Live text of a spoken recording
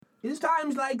It's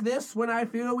times like this when I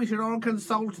feel we should all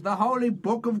consult the holy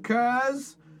book of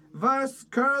Curse. Verse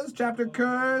Curse, chapter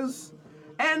Curse.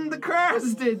 And the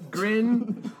Curse did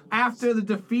grin after the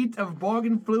defeat of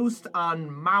Borgenflust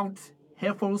on Mount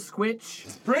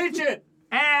Hifflesquitch. Preach it!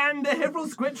 And the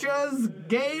Hifflesquitchers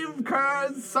gave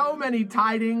Curse so many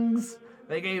tidings.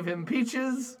 They gave him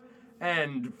peaches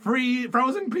and free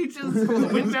frozen peaches for the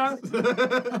winter.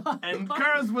 And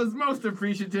Curse was most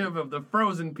appreciative of the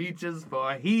frozen peaches,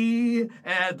 for he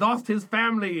had lost his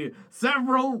family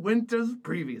several winters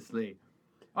previously.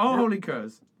 Oh, holy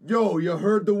Curse. Yo, you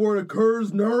heard the word of Curse,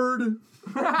 nerd?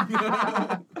 I've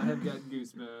got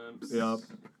goosebumps. Yep.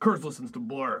 Curse listens to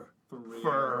Blur For real.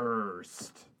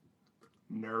 first.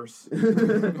 Nurse.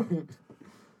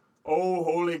 O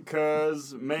holy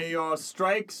curs, may your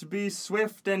strikes be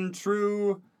swift and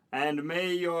true, and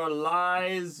may your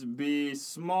lies be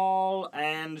small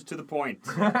and to the point.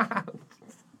 I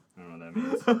don't know what that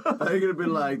means. I think it'd be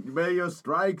like, may your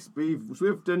strikes be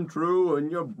swift and true,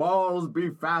 and your balls be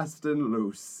fast and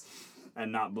loose.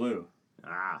 And not blue.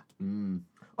 Ah.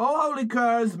 Oh, holy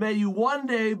Curse, may you one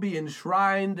day be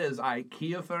enshrined as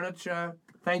IKEA furniture.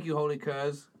 Thank you, holy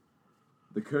Curse.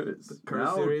 The Curse. Curse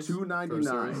now series.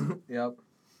 $2.99. Yep.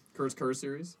 Curse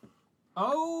series.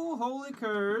 Oh, holy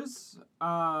curse,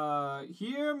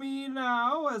 hear me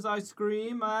now as I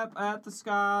scream at the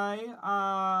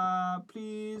sky.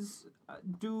 Please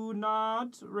do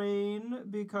not rain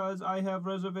because I have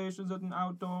reservations at an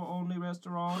outdoor-only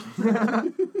restaurant.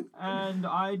 And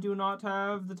I do not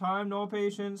have the time nor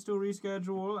patience to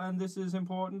reschedule, and this is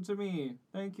important to me.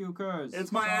 Thank you, Curse.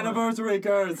 It's my anniversary,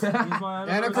 curs. It's my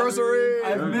Anniversary!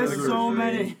 I've missed so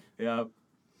many. Yep.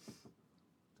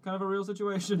 Kind of a real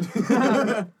situation.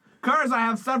 Curse, I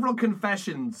have several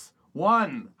confessions.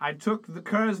 One, I took the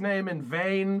Curse name in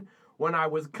vain when I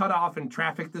was cut off in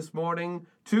traffic this morning.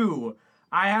 Two,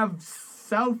 I have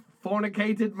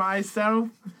self-fornicated myself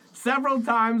several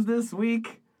times this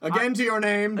week. Again to your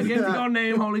name. Against your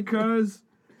name, holy Curse.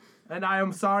 And I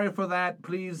am sorry for that.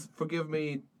 Please forgive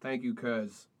me. Thank you,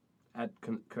 Curse. At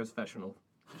Cursefessional.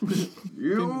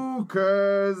 You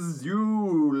Curse,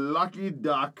 you lucky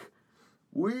duck.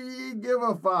 We give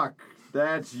a fuck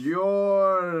that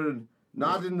you're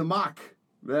not in the muck.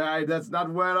 That's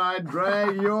not where I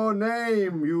drag your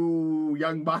name, you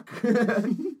young buck.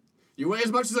 You weigh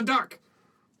as much as a duck.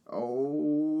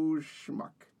 Oh,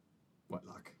 schmuck. What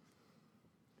luck?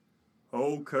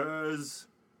 O curs,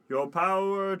 your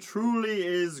power truly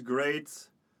is great.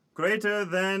 Greater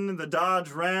than the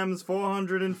Dodge Ram's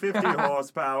 450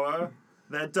 horsepower.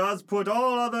 That does put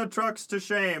all other trucks to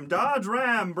shame. Dodge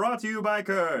Ram, brought to you by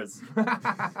Curs.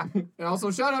 And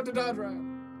also shout out to Dodge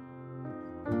Ram.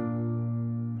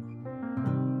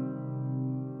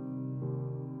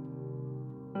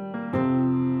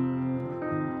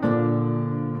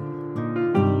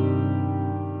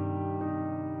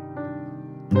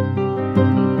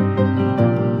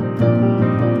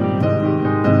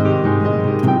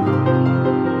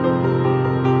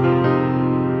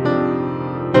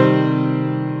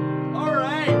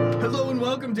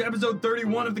 To episode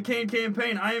 31 of the Kain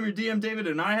Campaign. I am your DM, David,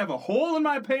 and I have a hole in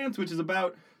my pants, which is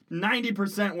about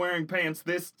 90% wearing pants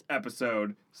this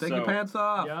episode. Take your pants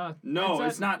off. Yeah. No,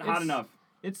 it's not hot enough.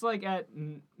 It's like at,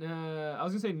 I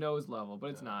was gonna say nose level, but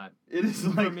it's not. It is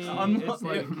like, For me, it's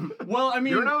like... well, I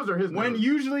mean, Your nose or his when nose?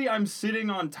 usually I'm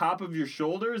sitting on top of your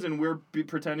shoulders and we're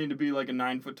pretending to be like a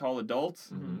 9-foot-tall adults,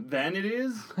 then it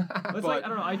is. It's like, I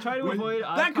don't know, I try to avoid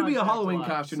eye That could be a contact Halloween lot,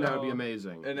 costume. That would so- be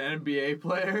amazing. An NBA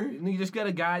player? You just get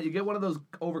a guy, you get one of those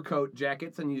overcoat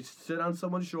jackets, and you sit on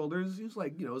someone's shoulders. He's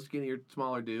like, skinnier,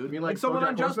 smaller dude. You mean like someone BoJack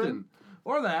on Justin. Horseman?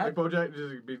 Or that. Like BoJack,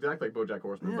 just be exactly like BoJack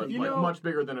Horseman, Yeah, but you like know, much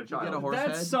bigger than a child. get a horse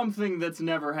That's head. something that's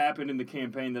never happened in the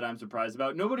campaign that I'm surprised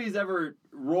about. Nobody's ever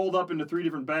rolled up into 3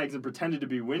 different bags and pretended to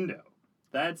be Window.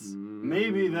 That's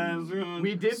maybe that's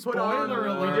We did put on. Spoiler We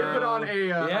alert. did put on a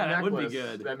Yeah, a that would be necklace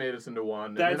good. that made us into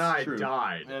one. That's and then I true.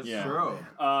 died. That's Yeah. true.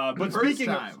 But First speaking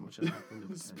time.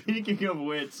 speaking of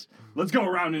which, let's go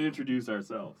around and introduce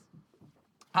ourselves.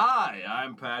 Hi,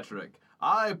 I'm Patrick.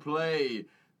 I play.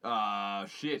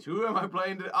 Shit. Who am I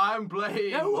playing today? I'm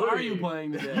playing. Yeah, who are Woody. you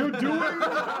playing today? You're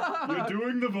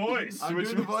doing the voice. I'm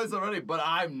which doing the voice already, but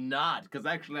I'm not, because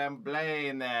actually I'm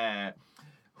playing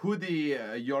Hoodie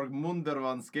Jorgmunder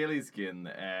von Skelliskin.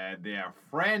 They are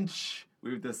French,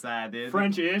 we've decided.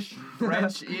 French-ish.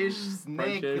 French-ish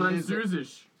snake lizard.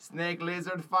 Französisch. Snake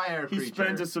lizard fire He creature.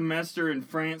 spent a semester in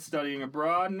France studying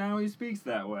abroad, and now he speaks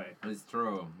that way. It's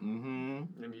true.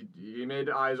 Mm-hmm. And he made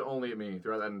eyes only at me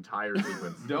throughout that entire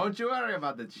sequence. Don't you worry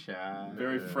about the chat.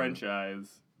 Very French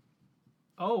eyes.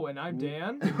 Oh, and I'm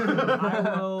Dan.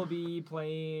 I will be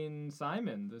playing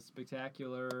Simon, the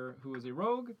spectacular, who is a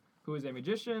rogue, who is a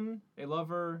magician, a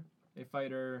lover, a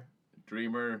fighter,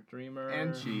 Dreamer.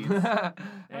 And cheese.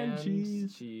 and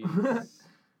cheese.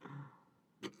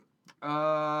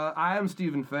 I am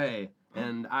Stephen Fay,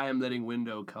 and I am letting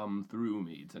window come through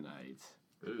me tonight.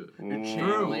 Through.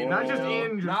 Not just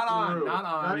in, just Not on, through. not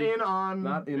on. Not in, on.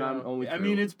 Not in on only. I through.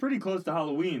 mean, it's pretty close to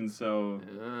Halloween, so.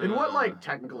 In what, like,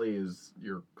 technically is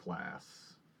your class?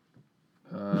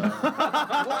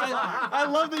 I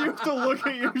love that you have to look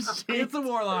at your sheet. It's a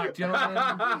warlock, gentlemen.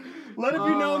 Let it be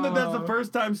known that that's the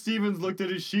first time Steven's looked at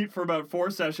his sheet for about 4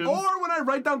 sessions. Or when I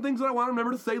write down things that I want to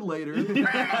remember to say later.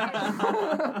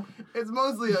 It's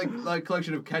mostly like a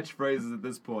collection of catchphrases at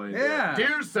this point. Yeah.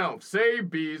 Dear self, say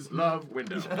bees love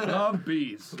window. Love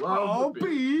bees. Love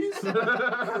bees.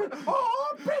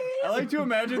 Oh, bees. I like to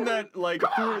imagine that, like,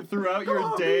 throughout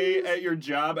your day at your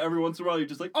job, every once in a while you're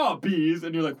just like, oh, bees,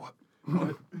 and you're like, what?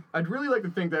 I'd really like to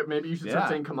think that maybe you should Yeah. start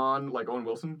saying, come on, like Owen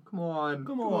Wilson. Come on.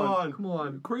 Come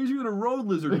on. Crazier than a road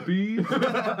lizard, bees. And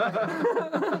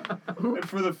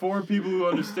for the 4 people who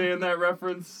understand that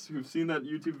reference, who've seen that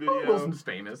YouTube video. Owen Wilson's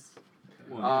famous.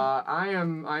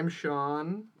 I'm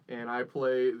Sean, and I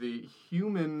play the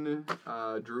human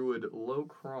druid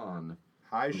Locron.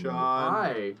 Hi, Sean.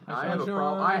 Hi. I have a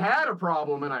problem. I had a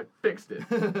problem and I fixed it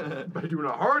by doing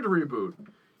a hard reboot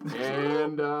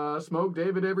and smoke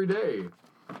David every day.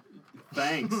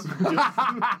 Thanks. Just,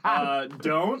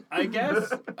 don't, I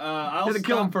guess. I'll Gotta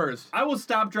kill him first. I will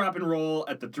stop, drop, and roll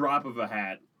at the drop of a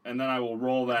hat, and then I will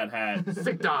roll that hat.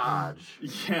 Sick dodge.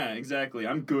 Yeah, exactly.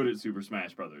 I'm good at Super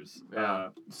Smash Brothers. Yeah.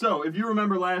 So, if you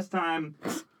remember last time,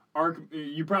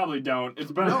 you probably don't.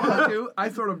 It's been No, I do. I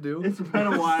sort of do. It's been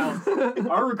a while.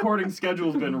 Our recording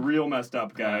schedule's been real messed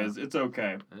up, guys. It's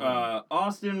okay.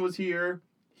 Austin was here.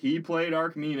 He played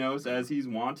Archminos, as he's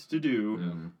wont to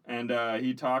do, and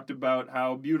he talked about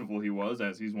how beautiful he was,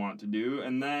 as he's wont to do,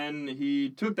 and then he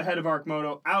took the head of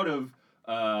Archmoto out of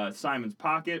Simon's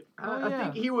pocket. I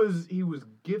think he was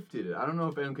gifted it. I don't know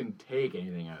if anyone can take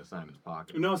anything out of Simon's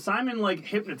pocket. No, Simon, like,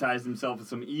 hypnotized himself with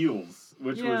some eels,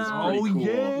 which was Yeah. pretty cool.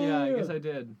 Yeah, I guess I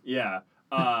did. Yeah.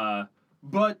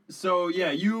 But, so,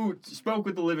 yeah, you spoke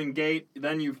with the Living Gate,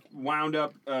 then you wound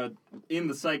up in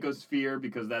the Psychosphere,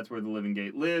 because that's where the Living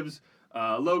Gate lives.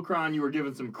 Locron, you were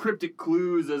given some cryptic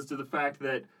clues as to the fact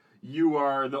that you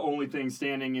are the only thing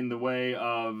standing in the way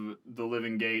of the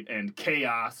Living Gate and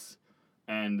chaos,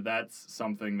 and that's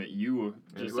something that you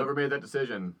just... Whoever made that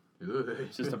decision.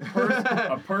 It's just a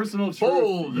personal truth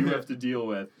Bold. you have to deal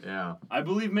with. Yeah. I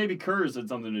believe maybe Kurz had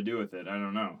something to do with it. I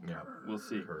don't know. Yeah. We'll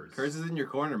see. Curse is in your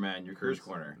corner, man. Your Curse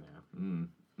corner. Yeah.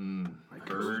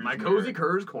 My cozy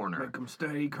Kurz corner. Make him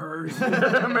stay, curse.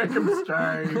 Make him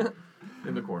stay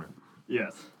in the corner.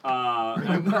 Yes. Make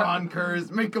him cron,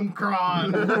 Curse. Make him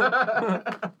cron.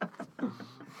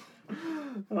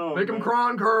 Oh, Make him man.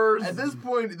 cron Kurz. At this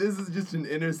point, this is just an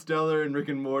Interstellar and Rick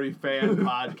and Morty fan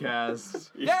podcast.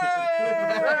 Yay!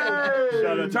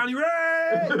 Shout out Johnny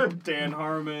Ray! Dan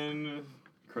Harmon,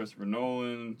 Christopher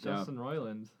Nolan. Justin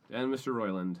Roiland, And Mr.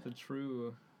 Roiland. the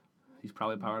true. He's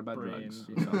probably powered by Brain.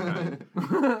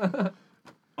 drugs.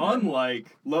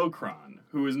 Unlike Locron,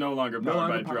 who is no longer powered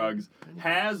longer by powered. drugs,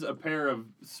 has a pair of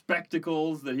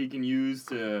spectacles that he can use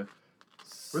to...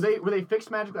 Were they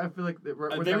fixed magically? I feel like they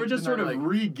were just sort of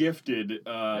re-gifted,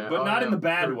 but not in the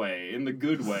bad way, in the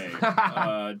good way,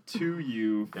 to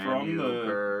you from the...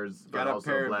 Kurz. Got God a also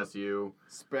pair of- bless you.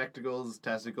 Spectacles,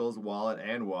 testicles, wallet,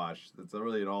 and watch. That's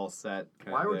really an all set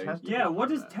kind Why of were thing. testicles? Yeah, what part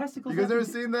does of that? testicles You guys have ever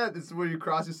to seen that? This is where you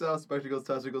cross yourself, spectacles,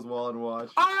 testicles, wallet, and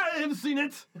watch. I have seen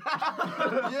it!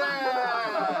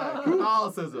 Yeah!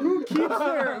 Catholicism. Who keeps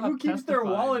their Testifying,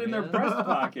 wallet in their man. breast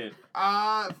pocket?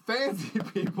 Fancy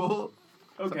people.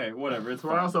 Okay, whatever. It's So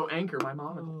I fine. also anchor my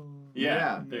monocle. Yeah,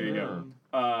 Yeah. there you go.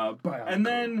 And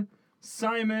then,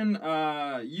 Simon,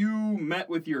 you met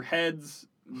with your heads.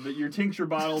 Your tincture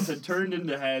bottles had turned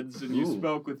into heads, and you Ooh.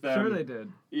 spoke with them. Sure they did.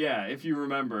 Yeah, if you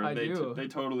remember. I they do. They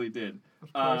totally did.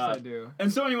 Of course I do.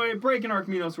 And so anyway, Break and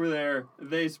Archminos were there.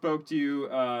 They spoke to you.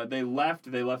 They left.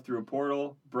 They left through a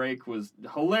portal. Break was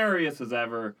hilarious as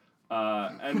ever.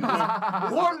 And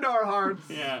Warmed our hearts.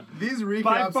 yeah. These By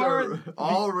recaps far, are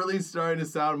all really starting to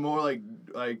sound more like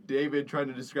David trying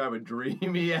to describe a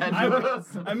dream he had.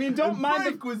 I mean, don't mind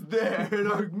Mike was there and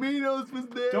Archminos was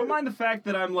there. Don't mind the fact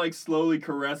that I'm like slowly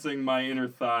caressing my inner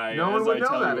thigh No one as would I know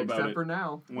tell that you about except it. for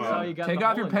now. So Well, you got Take the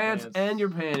off your hole in pants and your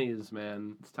panties,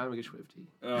 man. It's time to get swifty.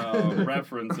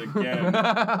 reference again.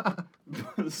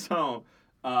 So,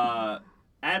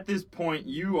 at this point,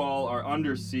 you all are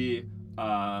undersea.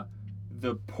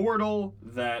 The portal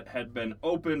that had been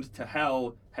opened to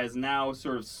hell has now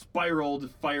sort of spiraled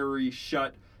fiery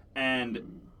shut,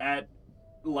 and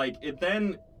it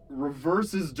then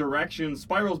reverses direction,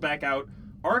 spirals back out.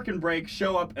 Arc and Break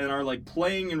show up and are like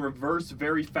playing in reverse,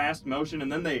 very fast motion,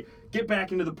 and then they get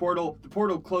back into the portal. The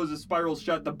portal closes, spirals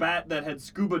shut. The bat that had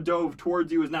scuba dove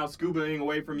towards you is now scubaing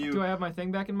away from you. Do I have my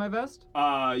thing back in my vest?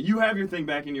 You have your thing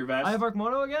back in your vest. I have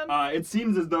Arcmono again? It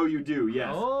seems as though you do,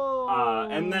 yes. Oh,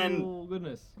 and then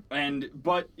goodness.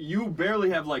 But you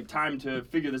barely have like time to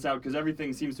figure this out because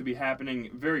everything seems to be happening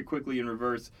very quickly in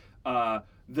reverse.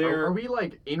 Are we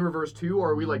like in reverse too,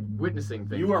 or are we like witnessing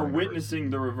things? You are in reverse? witnessing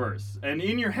the reverse. And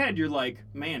in your head, you're like,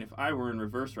 man, if I were in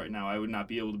reverse right now, I would not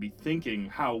be able to be thinking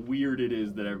how weird it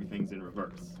is that everything's in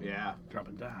reverse. Yeah. Drop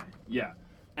and die. Yeah.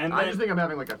 And I then, just think I'm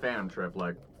having like a phantom trip,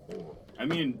 like, I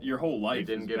mean, your whole life. it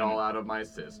didn't has get been- all out of my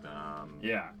system.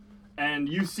 Yeah. And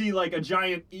you see like a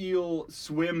giant eel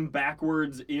swim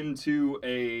backwards into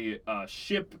a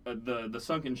ship, the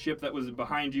sunken ship that was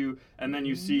behind you, and then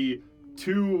you see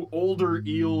two older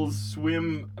eels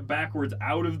swim backwards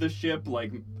out of the ship.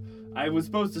 Like, I was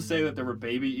supposed to say that there were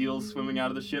baby eels swimming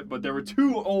out of the ship, but there were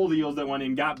two old eels that went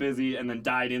in, got busy, and then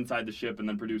died inside the ship, and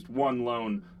then produced one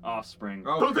lone offspring.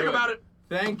 Oh, Don't think good. about it.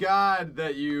 Thank God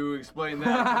that you explained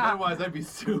that. 'Cause otherwise, I'd be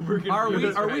super confused.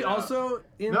 Are we right now. also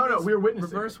in No, this we're witnessing.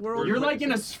 reverse world? You're like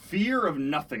in a sphere of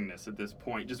nothingness at this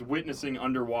point, just witnessing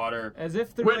underwater. As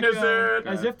if they're Witness it!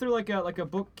 as if they're like a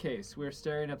bookcase. We're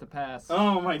staring at the past.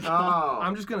 Oh my god. Oh.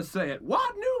 I'm just gonna say it.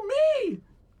 What knew me?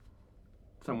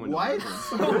 It's on window What?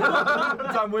 backwards.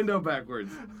 It's on window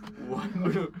backwards.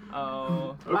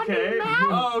 Oh. Okay.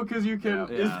 Oh, because you can.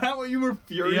 Yeah. Is that what you were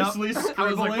furiously Yep. I was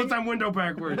scribbling? like, what's on window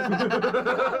backwards?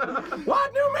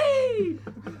 What knew me?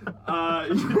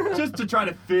 Just to try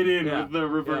to fit in Yeah. with the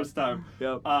reverse time.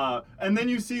 Yep. And then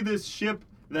you see this ship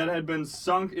that had been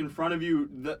sunk in front of you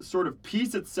that sort of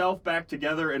piece itself back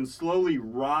together and slowly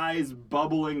rise,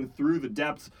 bubbling through the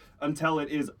depths until it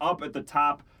is up at the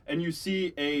top, and you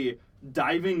see a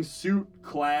diving suit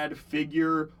clad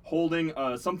figure holding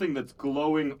something that's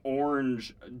glowing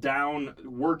orange down,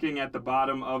 working at the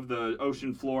bottom of the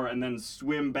ocean floor, and then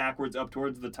swim backwards up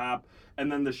towards the top.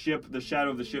 And then the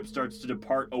shadow of the ship starts to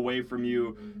depart away from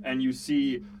you, and you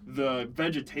see the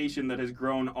vegetation that has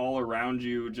grown all around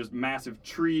you, just massive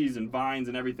trees and vines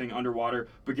and everything underwater,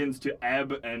 begins to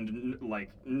ebb and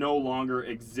no longer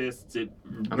exists. It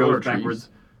Underwater goes backwards.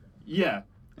 trees? Yeah.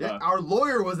 Yeah, our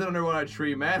lawyer was in underwater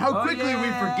tree, man. How quickly we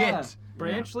forget.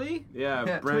 Branchley?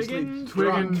 Yeah, Branchley. Twig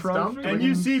and stump? And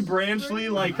you see Branchley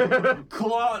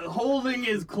holding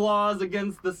his claws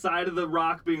against the side of the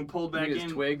rock, being pulled back His in.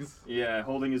 twigs. Yeah,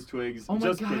 holding his twigs. Oh my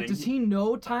Just god, kidding. does he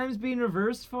know time's being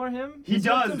reversed for him? He He's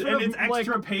got does, some and sort it's of,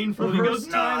 extra painful. He reverse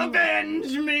goes, time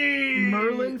 "Avenge me!"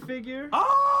 Merlin figure?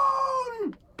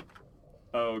 On!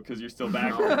 Oh, because you're still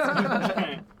backwards.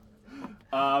 Okay.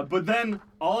 But then,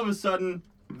 all of a sudden,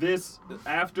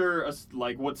 after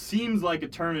what seems like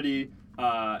eternity,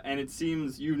 and it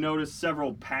seems you've noticed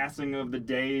several passing of the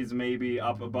days maybe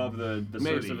up above the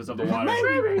surface of the water.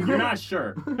 You're not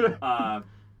sure.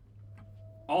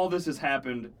 All this has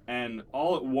happened, and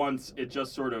all at once it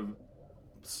just sort of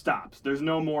stops. There's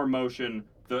no more motion.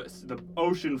 The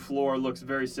ocean floor looks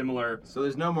very similar. So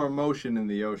there's no more motion in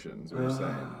the oceans, we're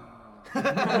saying.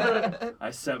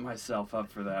 I set myself up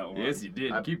for that one. Yes, you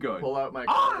did. I Keep going. Pull out my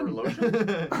color lotion.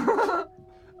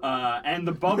 And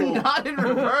the bubble. Not in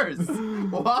reverse.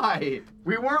 Why?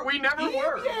 We never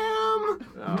were.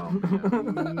 Oh,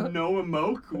 man. Noah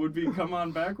Moke would come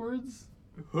on backwards.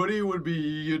 Hoodie would be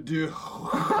you do.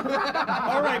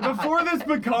 All right, before this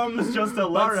becomes just a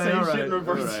let's say all shit in right,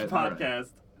 reverse all right. podcast,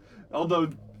 although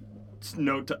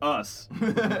note to us,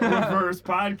 reverse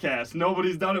podcast,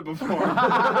 nobody's done it before.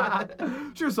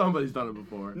 Sure, somebody's done it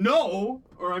before. No,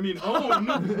 or I mean own.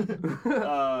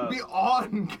 Be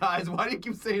on, guys. Why do you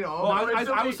keep saying Well, oh?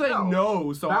 I was saying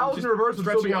no, so Vowels I'm just in reverse would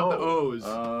still stretching be out the O's. O's.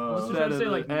 I was Instead trying to of say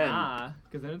the like N. nah,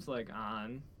 because then it's like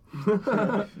on. You know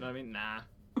what I mean? Nah.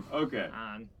 Okay.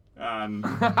 On.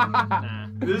 Nah.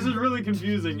 This is really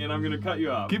confusing, and I'm gonna cut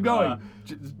you off. Keep going.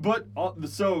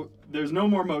 So there's no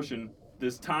more motion.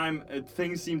 This time,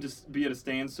 things seem to be at a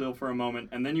standstill for a moment,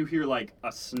 and then you hear like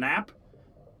a snap.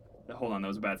 Hold on, that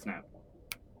was a bad snap.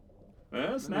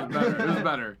 Snap. It was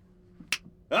better.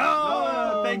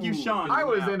 Oh, thank you, Sean. I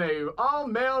was in a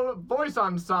all-male voice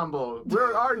ensemble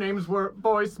where our names were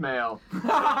voicemail.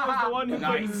 I was the one who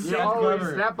Nice. couldn't You Yeah, always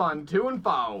clever. snap on 2 and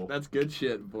 4. That's good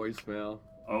shit, voicemail.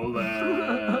 Ole.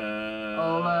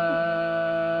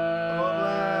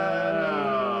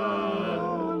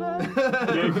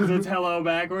 Yeah, because it's hello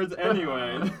backwards.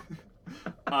 Anyway.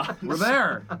 We're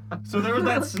there. So there was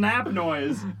that snap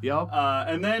noise, Yep.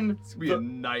 and then It's gonna be a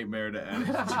nightmare to end.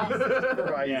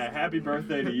 yeah, happy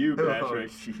birthday to you,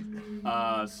 Patrick.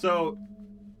 So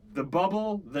the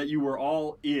bubble that you were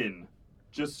all in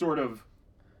just sort of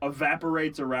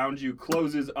evaporates around you,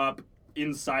 closes up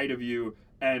inside of you,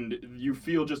 and you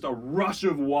feel just a rush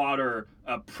of water,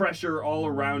 pressure all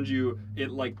around you.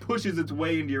 It like pushes its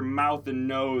way into your mouth and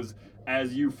nose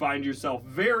as you find yourself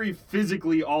very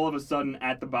physically all of a sudden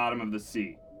at the bottom of the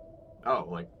sea. Oh,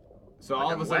 like So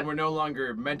all of a sudden, we're no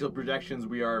longer mental projections.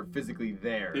 We are physically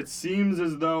there. It seems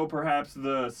as though perhaps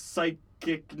the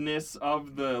psychicness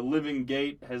of the living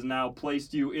gate has now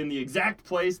placed you in the exact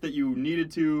place that you needed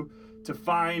to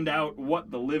find out what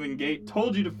the living gate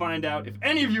told you to find out. If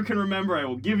any of you can remember, I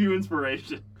will give you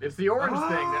inspiration. it's the orange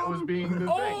thing that was being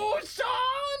the Oh, thing.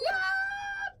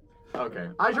 Okay.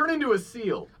 I turn into a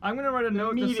seal. I'm gonna write a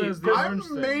note that says the I'm orange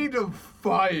thing. made of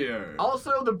fire.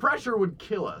 Also, the pressure would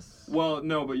kill us. Well,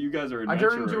 no, but you guys are I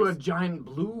adventurers. turn into a giant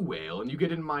blue whale, and you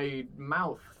get in my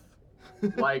mouth.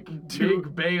 Like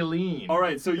big baleen. All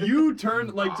right, so you turn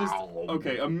like just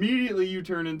okay. Immediately, you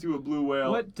turn into a blue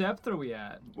whale. What depth are we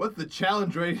at? What's the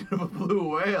challenge rating of a blue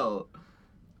whale?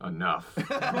 Enough.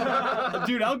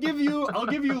 Dude, I'll give you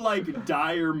like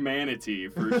dire manatee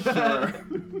for sure.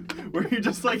 Where you're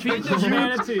just like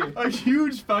a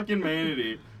huge fucking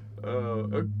manatee.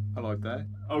 I like that.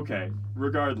 Okay,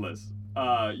 regardless.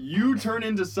 You turn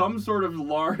into some sort of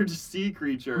large sea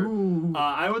creature.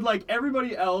 I would like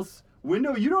everybody else.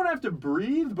 Window, you don't have to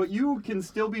breathe, but you can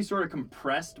still be sort of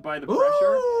compressed by the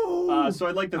pressure. So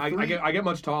I'd like the three. I get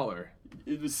much taller.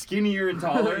 Skinnier and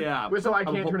taller. Yeah. Wait, so I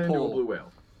can't turn into a pole. blue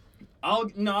whale.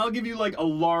 I'll give you like a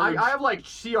large. I have like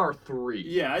CR3.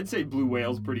 Yeah, I'd say blue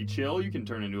whale's pretty chill. You can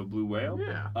turn into a blue whale.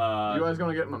 Yeah. You guys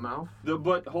gonna get in my mouth?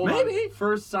 But hold Maybe. on.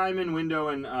 First, Simon, Window,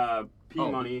 and P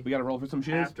Money We gotta roll for some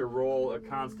shit. have to roll a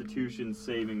Constitution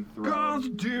saving throw.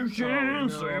 Constitution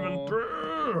saving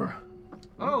throw.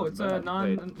 Oh, it's a Wait,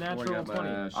 non-natural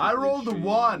 20. I rolled a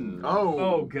 1.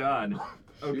 Oh God.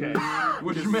 Okay.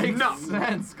 Which makes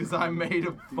sense, because I'm made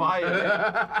of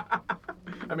fire.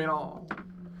 I mean, Oh,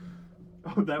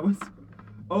 that was.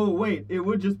 Oh wait, it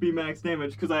would just be max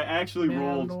damage because I actually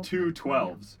rolled 2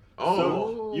 12s. Oh.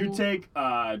 So you take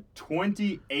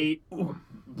 28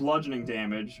 bludgeoning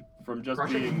damage from just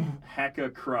Crushing. being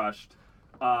hecka crushed.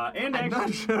 And I'm not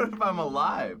actually, sure if I'm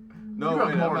alive. No, You got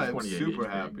wait, more I'm than not 28 super HP.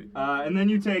 happy. and then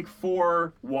you take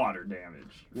 4 water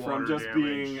damage from Water just damage.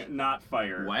 being not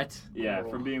fire. Wet? Yeah,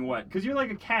 from being wet. Because you're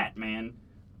like a cat, man.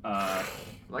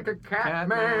 like a cat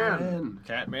man.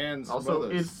 Catman's Also,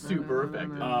 brothers. it's super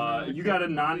effective. You got a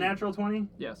non-natural 20?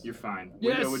 Yes. You're fine.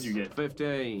 Yes. Window, what'd you get?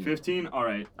 15. 15? All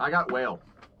right. I got whale.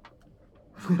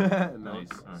 Nice.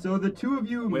 So the two of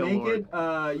you Whale make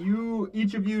Lord. it.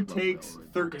 Each of you takes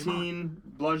 13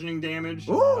 bludgeoning damage.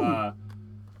 Ooh.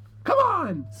 Come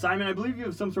on! Simon, I believe you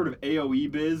have some sort of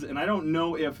AoE biz, and I don't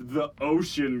know if the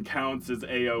ocean counts as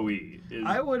AoE.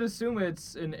 I would assume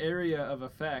it's an area of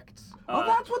effect. Oh,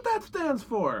 that's what that stands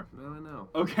for. I don't know.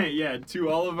 Okay, yeah. To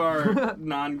all of our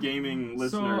non-gaming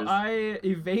listeners. So I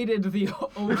evaded the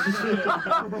ocean.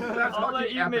 I'll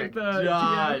let you make the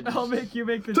Dodge. TM. I'll make you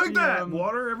make the Take that! TM,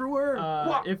 Water everywhere.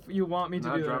 if you want me to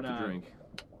Not do that or drop not. the drink.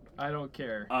 I don't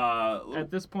care.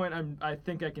 At this point, I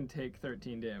think I can take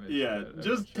 13 damage. Yeah, but I'm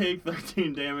just not sure. take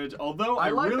 13 damage. Although I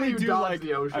like really that you do dodge like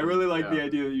the ocean. I really like Yeah. the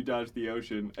idea that you dodge the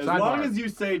ocean. As Sidebar. long as you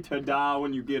say "ta-da"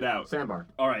 when you get out. Sandbar.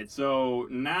 All right. So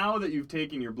now that you've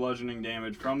taken your bludgeoning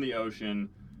damage from the ocean,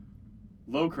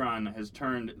 Locron has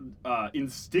turned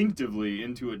instinctively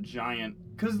into a giant.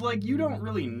 Cause like you don't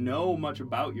really know much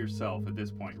about yourself at this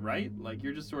point, right? Like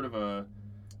you're just sort of a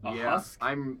husk.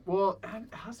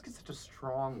 Husk is such a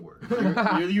strong word.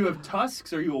 You have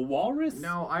tusks. Are you a walrus?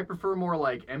 No, I prefer more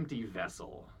like empty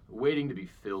vessel, waiting to be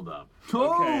filled up. Okay,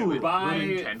 Oh, by good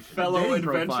intention. fellow Game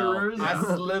profile. adventurers.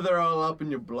 I slither all up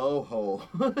in your blowhole.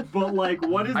 But like,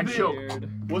 what is I the choke.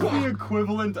 what's the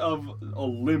equivalent of a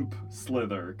limp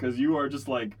slither? Because you are just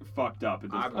like fucked up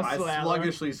at this point. I slather.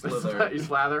 sluggishly slither. You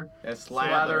slather? I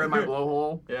Slather in my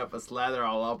blowhole? Yep, I slather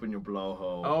all up in your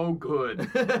blowhole. Oh, good.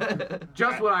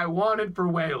 Just what I wanted for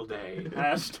Whale Day.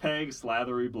 Hashtag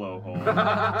slathery blowhole. There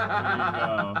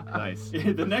you go. Nice.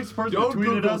 The next person Don't to tweet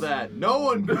at Google us. that. No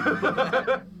one Google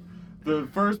that. The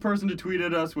first person to tweet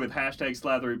at us with hashtag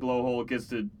slathery blowhole gets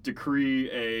to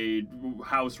decree a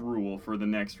house rule for the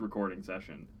next recording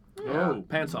session. Oh,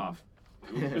 pants off.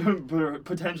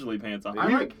 Potentially pants off. I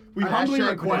like- we I humbly hashtag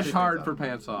request Push hard for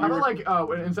pants off. How about like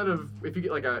instead of if you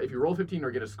get like if you roll 15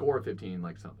 or get a score of 15,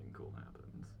 like something cool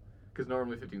happens. Because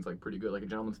normally 15's like pretty good, like a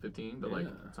gentleman's 15, but like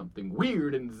something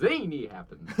weird and zany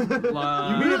happens. You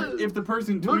mean if the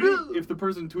person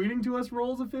tweeting to us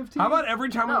rolls a 15? How about every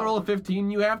time we roll a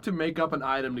 15, you have to make up an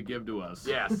item to give to us?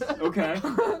 Yes. Okay.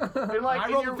 And like,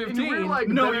 I rolled a 15. Weird, like,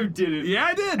 No, you didn't. Yeah,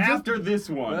 I did. After this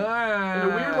one. in a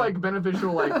weird, like,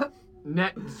 beneficial, like,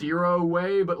 net zero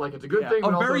way, but like it's a good thing,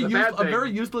 but also it's a bad thing. A very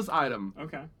useless item.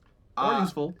 Okay. Or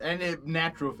useful. And it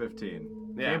natural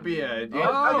 15. Yeah. Can't be a.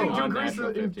 I think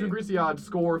unnatural to increase the odds,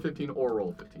 score 15 or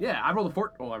roll 15. Yeah, I rolled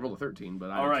a 13,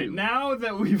 but I All right, 2. now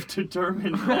that we've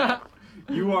determined that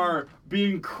you are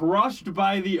being crushed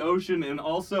by the ocean and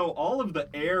also all of the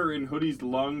air in Hoodie's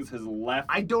lungs has left.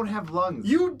 I don't have lungs.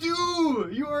 You do!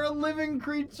 You are a living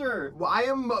creature! Well, I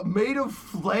am made of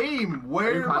flame.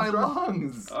 Where are my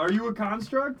lungs? Are you a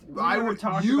construct? I would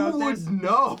talk about this. You would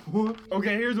know.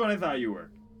 Okay, here's what I thought you were.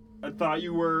 I thought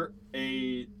you were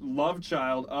a love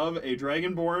child of a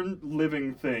dragonborn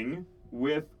living thing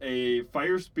with a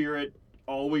fire spirit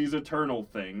always eternal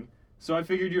thing. So I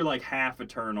figured you're like half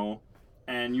eternal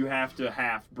and you have to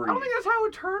half breathe. I don't think that's how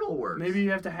eternal works. Maybe you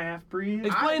have to half breathe?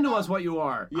 Explain to us what you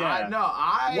are.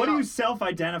 Yeah. What do you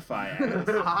self-identify as?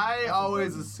 I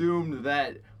always assumed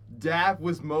that Dap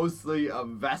was mostly a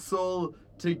vessel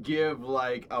to give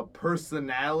like a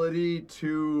personality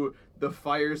to the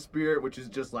fire spirit, which is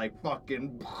just like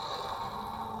fucking.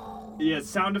 Yeah,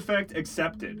 sound effect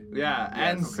accepted. Yeah,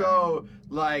 and so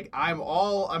like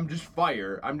I'm just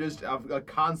fire. I'm just a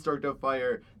construct of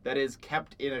fire that is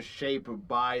kept in a shape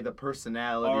by the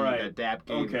personality that Dap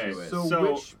gave to it.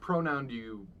 So which pronoun do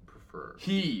you prefer?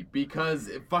 He, because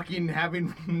fucking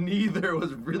having neither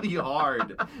was really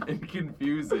hard and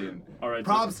confusing. All right.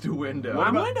 Props to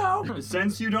Window.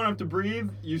 Since you don't have to breathe,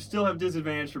 you still have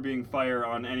disadvantage for being fire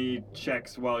on any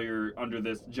checks while you're under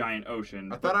this giant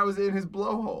ocean. I thought I was in his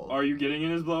blowhole. Are you getting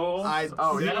in his blowhole?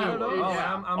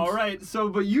 Yeah. All right. So,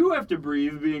 but you have to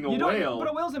breathe being a whale. But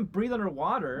a whale doesn't breathe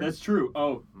underwater. That's true.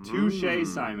 Oh, touche,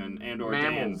 Simon and/or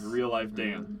Dan, real life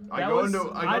Dan.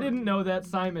 I didn't know that.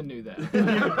 Simon knew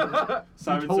that.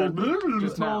 Simon said,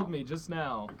 just told me just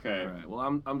now. Okay. All right.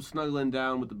 Well, I'm snuggling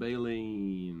down with the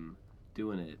baleen,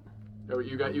 doing it. Oh,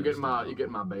 you get my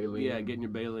baleen. Yeah, getting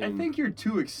your baleen. I think you're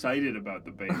too excited about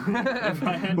the baleen. If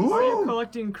I had Are you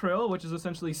collecting krill, which is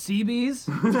essentially sea bees?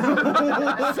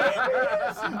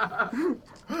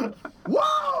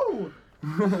 Whoa!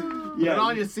 Get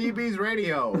on your CB's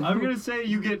radio. I'm gonna say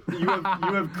you have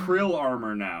krill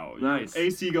armor now. Nice.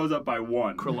 AC goes up by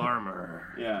 1. Krill armor.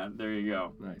 Yeah, there you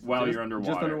go. Nice. While you're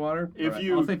underwater. Just underwater?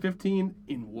 I'll say 15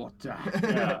 in water.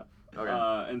 Yeah.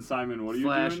 Okay. And Simon, what are you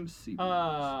doing? Sea bees.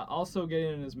 Also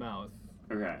getting in his mouth.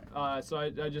 Okay. So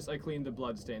I cleaned the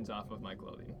blood stains off of my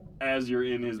clothing. As you're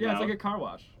in his mouth. Yeah, it's like a car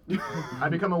wash. I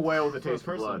become a whale with a taste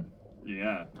for blood.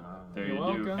 Yeah. There You're you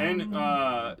welcome. do.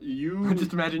 And you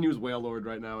Just imagine you as Whale Lord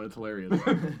right now, and it's hilarious.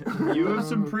 you have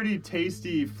some pretty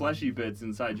tasty fleshy bits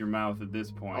inside your mouth at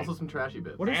this point. Also some trashy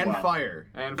bits. Fire.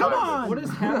 And Come fire on! bits. What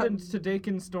has happened to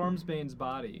Dakin Stormsbane's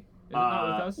body? Is it not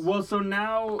with us? Well, so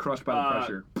now Crushed by the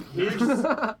pressure.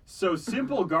 So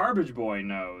Simple Garbage Boy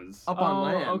knows. Up on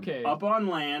land. Okay. Up on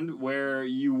land, where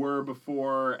you were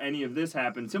before any of this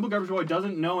happened, Simple Garbage Boy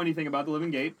doesn't know anything about the Living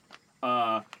Gate.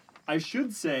 I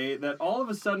should say that all of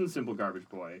a sudden, Simple Garbage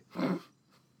Boy,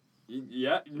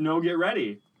 get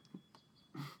ready.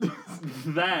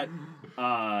 That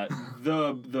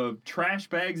the trash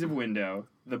bags of Window,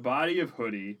 the body of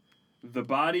Hoodie, the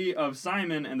body of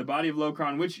Simon, and the body of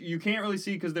Locron, which you can't really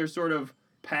see because they're sort of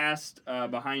past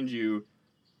behind you,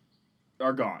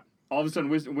 are gone. All of a sudden,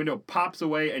 Window pops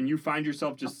away, and you find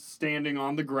yourself just standing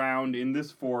on the ground in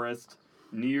this forest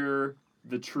near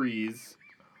the trees.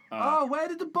 Where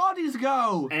did the bodies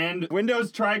go? And Window's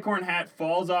tricorn hat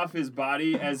falls off his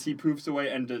body as he poofs away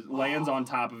and lands on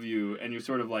top of you, and you're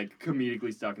sort of like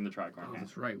comedically stuck in the tricorn hat.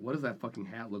 That's right. What does that fucking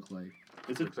hat look like?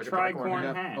 It's a Looks like a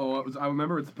tricorn hat. Oh, I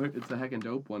remember it's a heckin'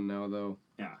 dope one now, though.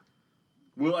 Yeah.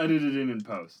 We'll edit it in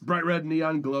post. Bright red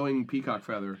neon glowing peacock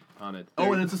feather on it.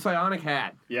 Oh, and it's a psionic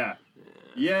hat. Yeah.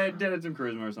 Yeah, it did some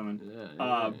charisma or something.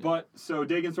 Yeah. But, so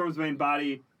Dagon Stormsbane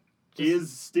body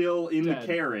is still in the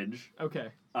carriage. Okay.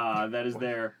 That is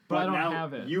there. But I don't now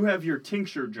have it. You have your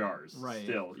tincture jars Right.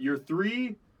 still. Your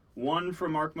 3, one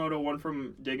from Arkmodo, one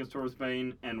from Dagon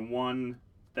Stormsbane, and one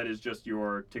that is just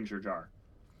your tincture jar.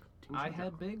 I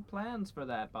had big plans for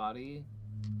that body.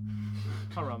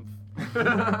 Harumph.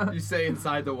 You say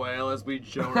inside the whale as we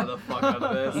Jonah the fuck out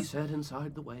of He this. said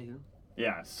inside the whale.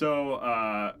 Yeah, so,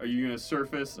 are you gonna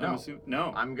surface? No. I'm assuming?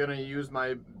 No. I'm gonna use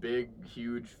my big,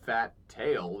 huge, fat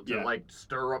tail to like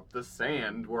stir up the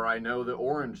sand where I know the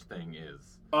orange thing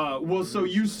is. Well, so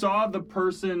you saw the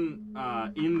person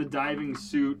in the diving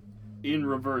suit in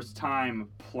reverse time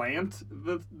plant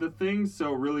the thing.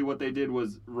 So really what they did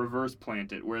was reverse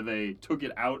plant it, where they took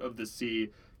it out of the sea,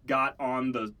 got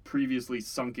on the previously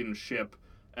sunken ship,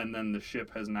 and then the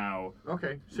ship has now...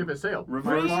 Okay, ship has sailed.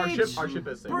 Reverse. Our ship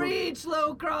has sailed. Breach,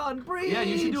 Locron, breach! Yeah,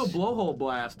 you should do a blowhole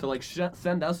blast to like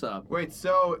send us up. Wait,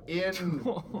 so in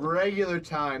regular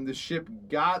time, the ship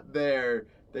got there,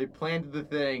 they planted the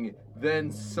thing,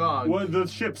 then sunk. Well, the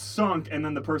ship sunk, and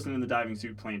then the person in the diving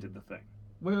suit planted the thing.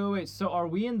 Wait. So are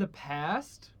we in the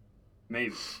past?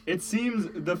 Maybe. It seems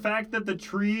the fact that the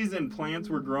trees and plants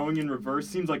were growing in reverse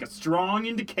seems like a strong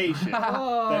indication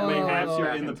that mayhaps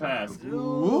you're in the past.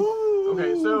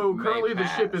 Okay, so currently the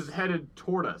ship pass. is headed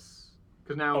toward us.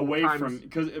 Because now Away time's,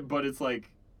 from... but it's like...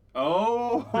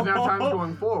 Oh! 'cause now time's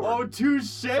going forward. Oh, touche!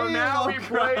 So now we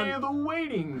play Locron. the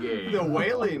waiting game. The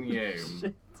whaling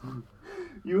game.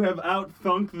 You have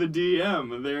out-thunk the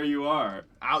DM. There you are.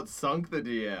 Outsunk the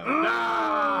DM.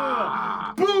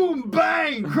 Ah! Boom!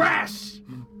 Bang! Crash!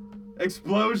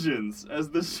 Explosions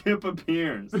as the ship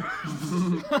appears. I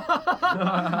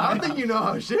don't think you know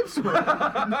how ships work.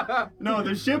 No,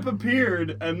 the ship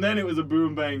appeared, and then it was a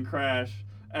boom bang crash,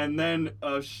 and then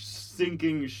a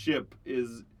sinking ship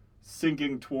is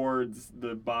sinking towards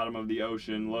the bottom of the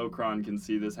ocean. Locron can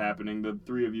see this happening. The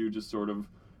three of you just sort of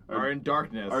Are in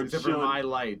darkness, Are except for chilling. my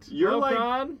light. You're like...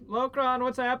 Locron,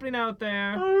 what's happening out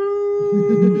there?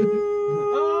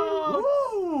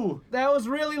 Oh! That was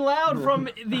really loud from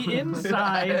the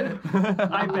inside,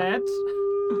 I bet.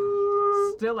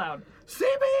 Still loud.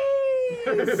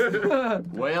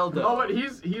 Well done. Oh, but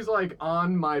he's like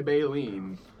on my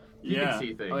baleen. He Yeah. can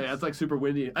see things. Oh yeah, it's like super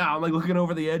windy. I'm like looking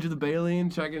over the edge of the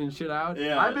baleen, checking shit out.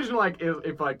 Yeah. I envision like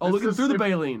if like Oh, this looking is- through the if-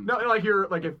 baleen. No, like you're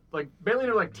like if like baleen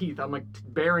are like teeth. I'm like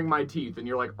baring my teeth, and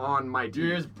you're like on my teeth.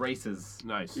 Yours braces.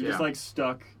 Nice. You're just Yeah. like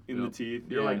stuck in the Yep. teeth.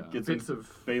 You're Yeah. like Get bits some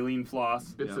of baleen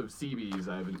floss. bits of CBs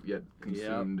I haven't yet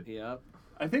consumed. Yep.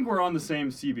 I think we're on the same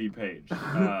CB page.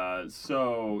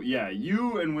 So, yeah,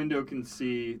 you and Window can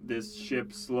see this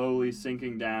ship slowly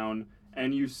sinking down,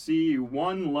 and you see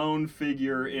one lone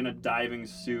figure in a diving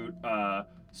suit,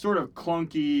 sort of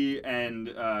clunky, and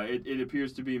it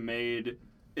appears to be made...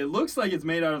 It looks like it's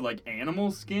made out of, like,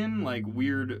 animal skin, like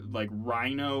weird, like,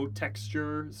 rhino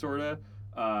texture, sort of.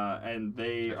 And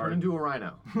they Turn are... into a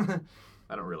rhino.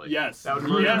 I don't really. Yes. That would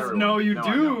murder Yes, everyone. no, you No,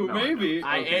 I do, don't. No, I maybe.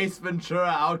 I Okay. Ace Ventura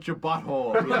out your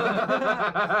butthole.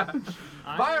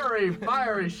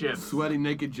 fiery ship. Sweaty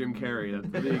naked Jim Carrey.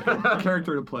 That's the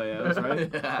character to play as,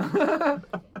 right?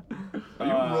 Are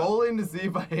you rolling to see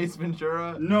if I Ace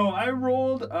Ventura? No, I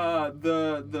rolled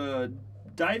the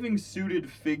diving suited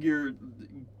figure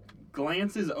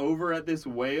glances over at this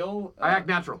whale. I act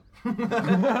natural.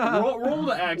 Roll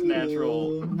to act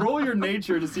natural. Roll your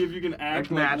nature to see if you can act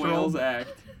like natural. whales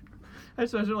act. I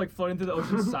just imagine like floating through the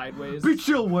ocean sideways. Be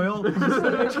chill, whale.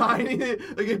 Tiny,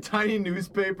 like a tiny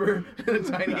newspaper and a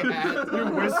tiny hat. You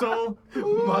whistle.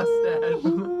 Mustache.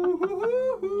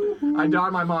 I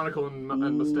don my monocle and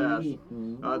mustache.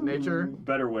 Nature.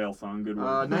 Better whale song. Good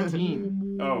one.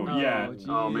 19. Oh yeah. geez.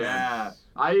 Oh man. Yeah.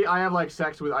 I have like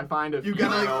sex with. I find a You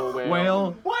gotta, female like,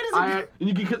 whale. Why does I,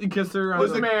 And you kiss her.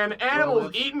 listen, man. Animals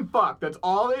that's- eat and fuck. That's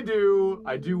all they do.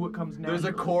 I do what comes natural. There's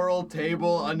a coral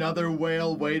table. Another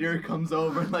whale waiter comes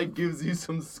over and like gives you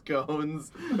some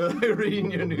scones. Like, reading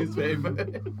your newspaper.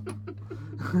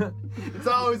 It's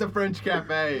always a French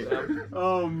cafe.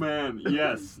 Oh man,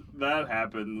 yes, that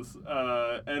happens.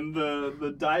 And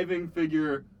the diving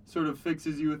figure sort of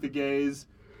fixes you with the gaze,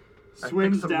 I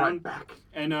swims fix them down, right back.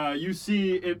 and you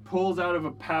see it pulls out of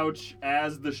a pouch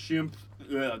as the ship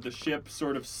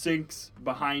sort of sinks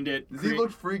behind it. Does he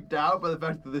look freaked out by the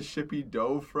fact that the ship he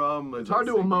dove from? It's hard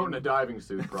to emote in a diving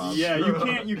suit, Rob. Yeah,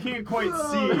 you can't quite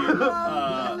see.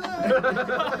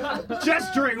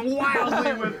 Gesturing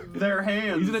wildly with their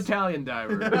hands. He's an Italian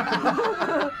diver.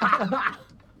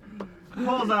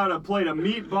 Pulls out a plate of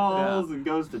meatballs and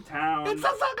goes to town. It's a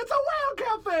whale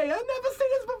cafe. I've never seen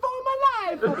this before in my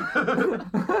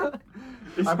life.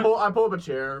 I pull up a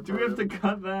chair. Do we have to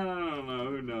cut that? I don't know.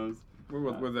 Who knows?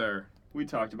 We're there. We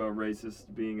talked about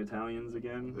racist being Italians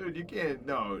again. Dude, you can't.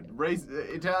 No,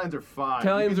 Italians are fine.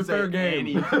 Italians You are can fair say game.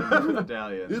 anything with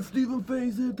Italian. It's Stephen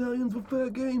Faye's Italians for fair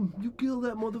game. You kill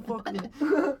that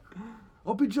motherfucker.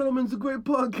 Opie Gentleman's a great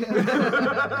podcast.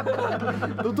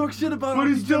 Don't talk shit about But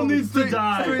he Opie still Gentleman. needs to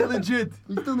die. Straight legit.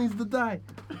 He still needs to die.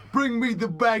 Bring me the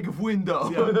bag of window.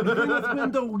 This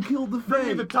window will kill the Bring me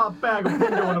Faye. the top bag of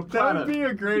window on a That platter. would be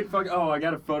a great fuck. Oh, I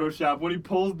got a Photoshop. When he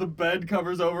pulls the bed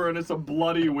covers over and it's a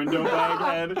bloody window bag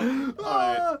head.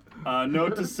 All right.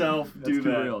 Note to self: That's do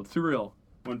too that. real. It's too real.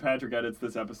 When Patrick edits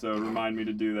this episode, remind me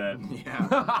to do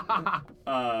that.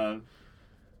 Yeah.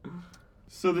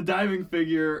 So the diving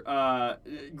figure,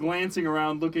 glancing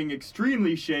around, looking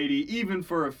extremely shady, even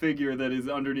for a figure that is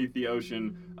underneath the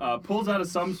ocean, pulls out of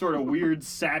some sort of weird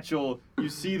satchel. You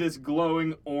see this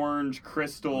glowing orange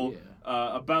crystal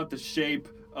about the shape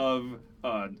of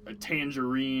a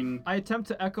tangerine. I attempt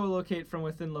to echolocate from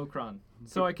within Locron,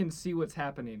 so I can see what's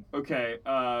happening. Okay,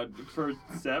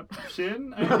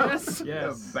 perception, I guess?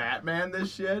 Yes. Batman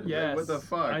this shit? Yes. What the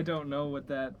fuck? I don't know what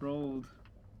that rolled.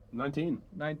 19.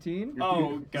 19?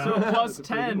 Oh, God. So plus That's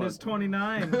a pretty 10 good is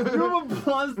 29. You have a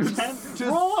plus 10. Just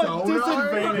Roll a so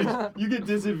disadvantage. You get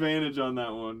disadvantage on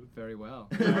that one. Very well.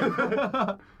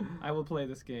 I will play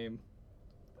this game.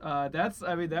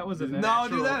 That was a No,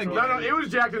 natural do that again. 20. No, it was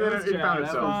jacked and then it found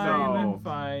Jacked. itself. Fine, So.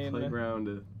 fine.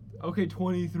 Playground. Okay,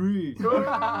 23.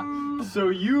 So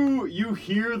you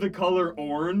hear the color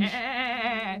orange.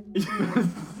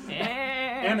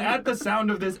 And at the sound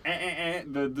of this,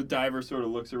 the diver sort of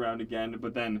looks around again,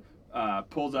 but then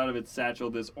pulls out of its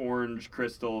satchel this orange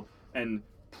crystal and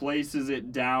places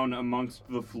it down amongst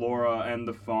the flora and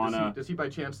the fauna. Does he by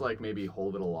chance, like, maybe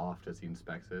hold it aloft as he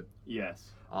inspects it?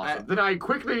 Yes. Awesome. Then I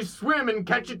quickly swim and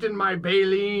catch it in my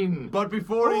baleen. But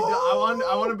before he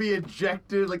I want to be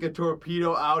ejected like a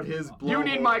torpedo out his blowhole. You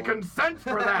need my consent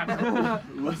for that.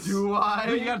 Do I?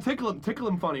 You gotta tickle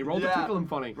him funny. Roll the tickle him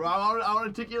funny. Bro, I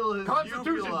want to tickle his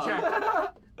Constitution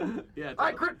uvula. check. Yeah.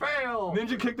 I crit fail.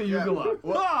 Ninja kick the Yeah. uvula.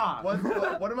 Ah!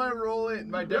 What am I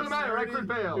rolling? My Doesn't matter. I crit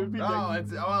dexterity?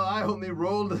 fail. Oh, I only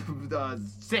rolled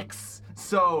 6.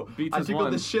 So Beats I his tickled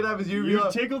one. the shit out of his You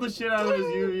uvula. tickle the shit out of his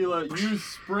uvula. You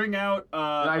spring out. And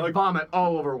I vomit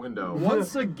all over window.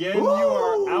 Once again, you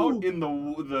are out in the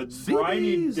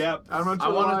briny Seas. depths. I'm not I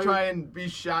sure want why- to try and be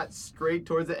shot straight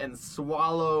towards it and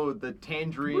swallow the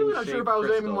tangerine. Really not sure if I was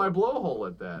aiming my blowhole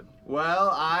at that. Well,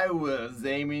 I was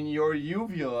aiming your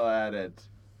uvula at it.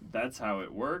 That's how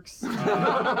it works.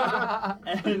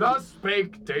 And Thus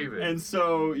spake David. And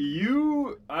so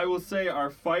you, I will say, are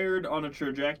fired on a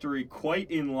trajectory quite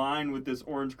in line with this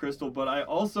orange crystal, but I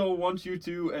also want you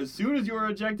to, as soon as you are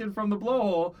ejected from the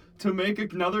blowhole, to make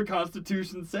another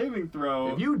Constitution saving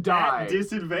throw. If you die- at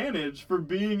disadvantage for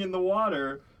being in the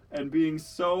water and being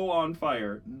so on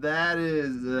fire. That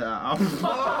is.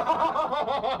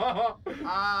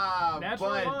 Natural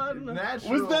but one.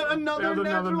 Natural. Was that another There's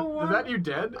natural one? Is that you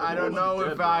dead? I don't know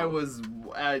Dead, if I though. was.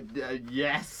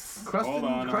 Yes. Question Hold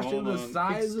on. the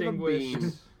size of a bean.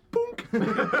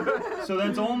 Extinguished. So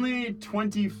that's only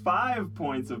 25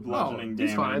 points of bludgeoning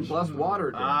he's fine. damage. Plus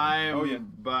water damage. I'm Oh,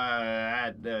 yeah.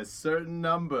 at a certain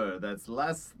number that's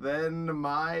less than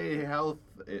my health.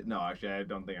 No, actually, I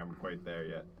don't think I'm quite there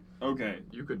yet. Okay.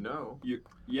 You could know.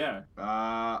 Yeah.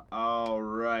 All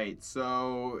right.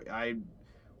 So I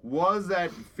was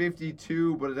at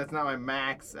 52, but that's not my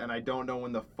max, and I don't know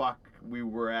when the fuck we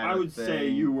were at. I a would say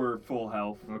thing. you were full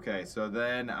health. Okay, so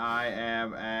then I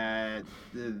am at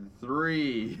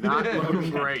 3. Not looking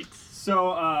great.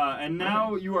 So, and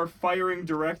now you are firing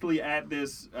directly at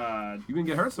this You can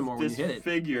get hurt some more when this you hit it.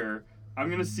 figure. I'm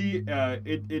gonna see.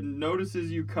 It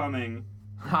notices you coming.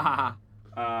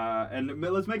 And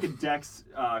let's make a dex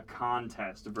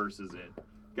contest versus it.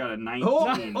 Got a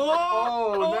 19.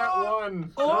 Oh, that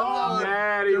one.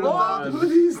 Natty one.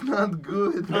 He's not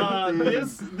good.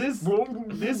 This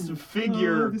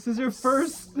figure. This is your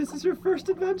first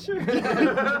adventure.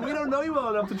 We don't know you well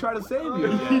enough to try to save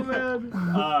you.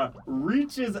 man.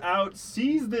 Reaches out,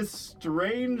 sees this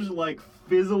strange, like,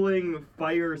 fizzling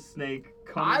fire snake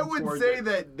coming I would towards say it.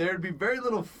 that there'd be very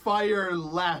little fire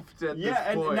left at Yeah, this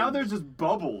and point. now there's just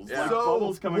bubbles, like so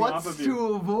bubbles coming what's off of you.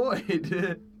 to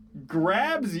avoid?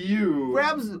 Grabs you.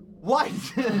 Grabs what?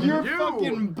 your You.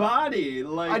 fucking body.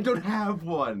 Like, I don't have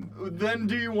one. Then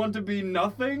do you want to be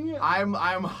nothing? I'm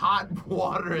hot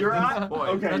water You're at hot? this point.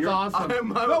 Okay, That's you're awesome.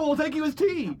 I'm we'll take you as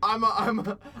tea. I'm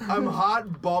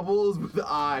hot bubbles with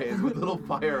eyes, with little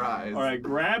fire eyes. All right,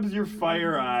 grabs your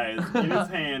fire eyes in his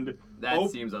hand.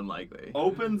 That seems unlikely.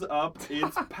 Opens up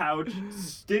its pouch,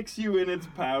 sticks you in its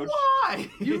pouch. Why?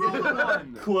 You rolled a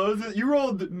 1. Closes. You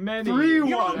rolled Many. 3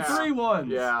 You rolled ones. 3 ones.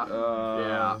 Yeah.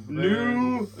 Yeah.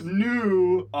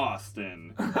 New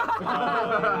Austin.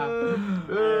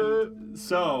 And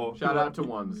so Shout out to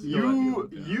ones.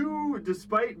 you,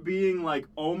 despite being like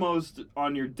almost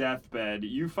on your deathbed,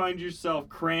 you find yourself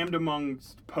crammed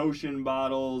amongst potion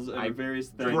bottles and various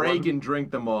things. Break and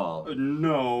drink them all.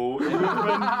 No, you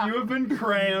have been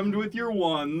crammed with your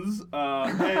ones,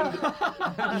 and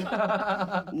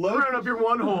Burn up your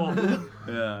one hole.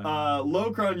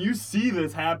 Locron, you see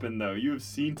this happen though. You have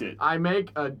seen it.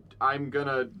 I'm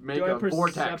gonna make Do I a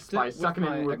vortex percept it by with sucking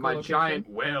my in with my echolocation? giant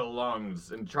whale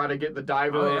lungs and try to get the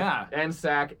diver Oh, yeah. and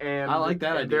sack and I like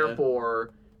that and idea.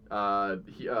 therefore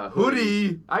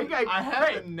Hoodie. I have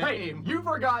hey, a name. Hey, you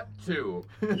forgot two.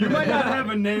 You might not have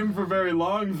a name for very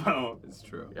long, though. It's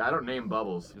true. Yeah, I don't name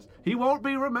Bubbles. He won't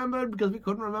be remembered because we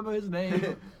couldn't remember his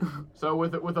name. So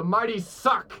with a mighty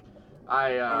suck,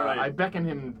 I Alright. beckon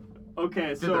him.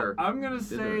 Okay, so Dither. I'm gonna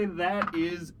say that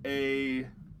is a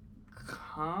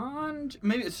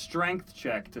maybe a strength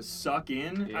check to suck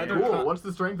in. Either Cool. What's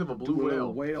the strength of a blue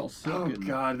whale? Whale Oh sucking.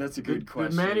 God, that's a good The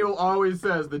question. manual always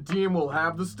says the team will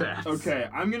have the stats. Okay,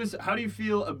 I'm gonna. How do you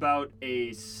feel about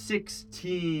a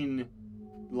 16?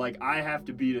 Like I have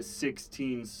to beat a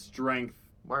 16 strength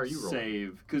Why are you rolling?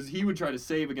 save because he would try to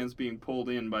save against being pulled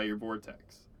in by your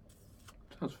vortex.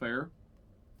 Sounds fair.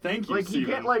 Thank you, Like he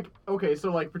Steven. can't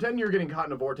so pretend you're getting caught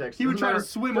in a vortex. He would Doesn't try to matter-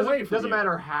 swim doesn't- away from Doesn't you.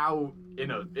 matter how in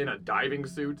a diving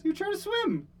suit. He would try to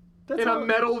swim. That's In how- a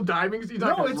metal diving suit. He's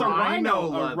not No, gonna it's a run. rhino. A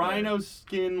leather. rhino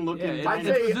skin looking. Yeah, I'd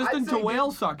it's say- resistant I'd to say-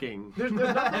 whale sucking. There's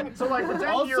nothing. So like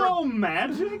pretend you're Also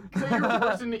magic. say you're a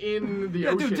person in the Yeah,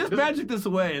 ocean. dude, just It doesn't- magic this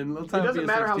away and let's It have it be doesn't a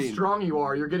matter how 16. strong you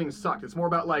are. You're getting sucked. It's more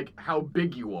about like how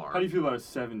big you are. How do you feel about a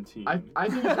 17? I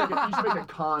think you should make a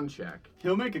con check.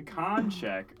 He'll make a con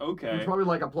check. Okay. It's probably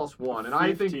like a +1, and I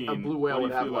think a 15. blue How whale do would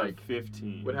you have feel about like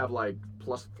 15.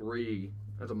 +3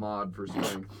 as a mod for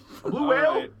strength. A blue All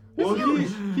whale? right. Well,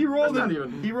 It's he rolled That's a, not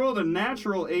even- he rolled a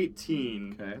natural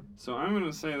 18. Okay. So I'm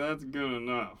gonna say that's good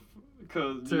enough.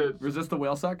 Cause To- Resist the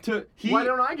whale suck? Why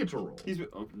don't I get to roll? He's.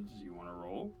 Oh, do you want to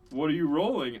roll? What are you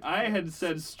rolling? I had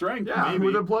said strength. Yeah, maybe.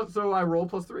 with a plus, so I roll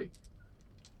 +3.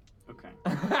 Okay.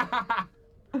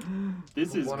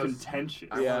 This is Wanna- contentious.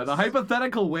 Yeah, the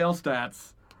hypothetical whale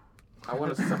stats. I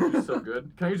want to suck you so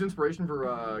good. Can I use inspiration for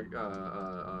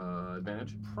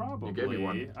advantage? Probably. You gave me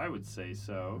one. I would say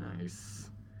so. Nice.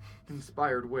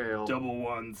 Inspired whale. Double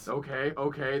ones. Okay,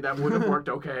 that would have worked.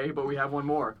 Okay, but we have one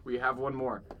more.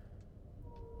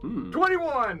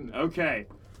 21. Okay.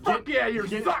 Fuck yeah, you're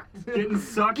Get- sucked. Getting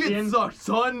sucked in. sucked,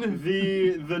 son.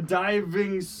 The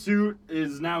diving suit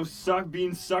is now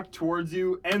being sucked towards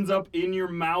you, ends up in your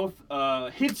mouth,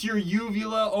 hits your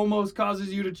uvula, almost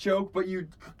causes you to choke, but you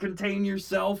contain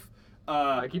yourself.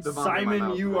 I keep the vomit in my Simon,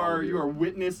 mouth you for all are of you.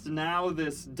 witnessed now.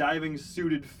 This diving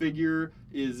suited figure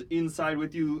is inside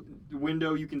with you.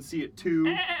 Window, you can see it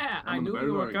too. I knew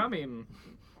you were coming.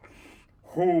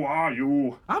 Who are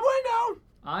you? I'm Window!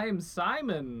 I'm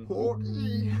Simon.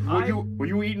 Were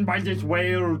you eaten by this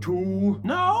whale too?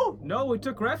 No! No, we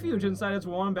took refuge inside its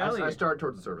warm belly. I start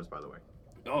towards the surface, by the way.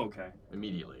 Oh, okay.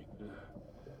 Immediately.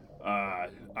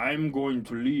 I'm going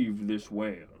to leave this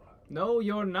whale. No,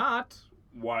 you're not.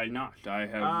 Why not? I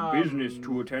have business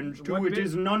to attend to. what It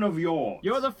is none of yours.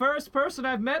 You're the first person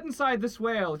I've met inside this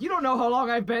whale. You don't know how long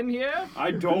I've been here.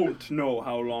 I don't know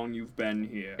how long you've been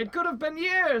here. It could have been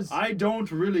years. I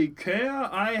don't really care.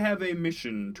 I have a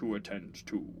mission to attend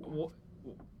to.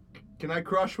 Can I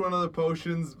crush one of the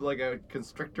potions like a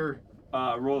constrictor?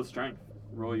 Roll a strength.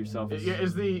 Roll yourself.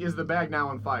 Is the bag now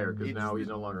on fire? Because now he's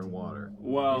no longer in water.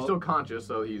 Well, He's still conscious,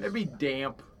 so he's. It'd be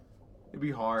damp. It'd be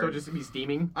hard. So just be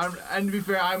steaming. And to be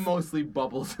fair, I'm mostly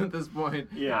bubbles at this point.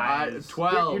 Yeah.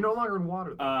 12. You're no longer in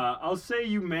water. Though. I'll say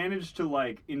you managed to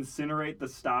like incinerate the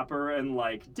stopper and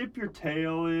like dip your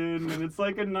tail in, and it's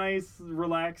like a nice,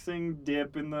 relaxing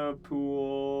dip in the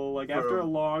pool, like after a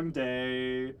long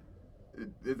day.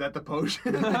 Is that the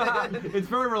potion? It's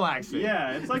very relaxing.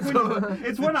 Yeah, it's like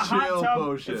It's when a the hot chill tub.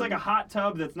 potion. It's like a hot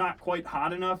tub that's not quite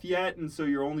hot enough yet, and so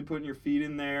you're only putting your feet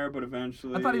in there, but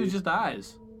eventually. I thought he was just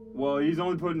eyes. Well, he's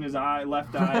only putting his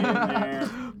left eye in there.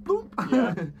 Boop.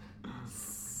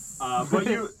 Yeah. But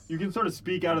you can sort of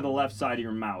speak out of the left side of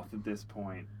your mouth at this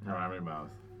point. I don't have any mouth.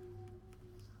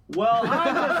 Well,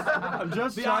 I'm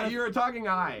just The trying eye, to, you're a talking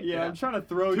eye. yeah, I'm trying to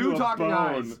throw Two you a talking bone.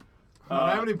 eyes. I don't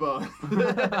have any bones.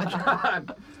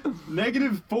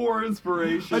 -4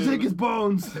 inspiration. I take his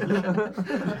bones.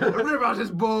 What about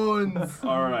his bones?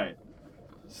 All right.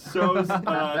 So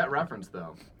that reference,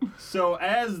 though. so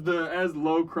as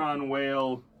Locron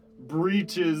whale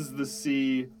breaches the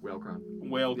sea, Whale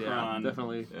Whalecron,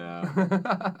 Definitely.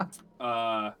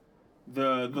 Yeah.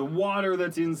 the water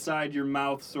that's inside your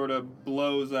mouth sort of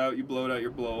blows out. You blow it out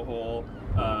your blowhole.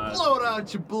 Blow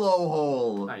out your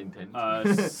blowhole. I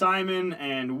intend. Simon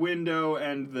and Window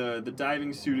and the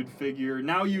diving suited figure.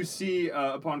 Now you see,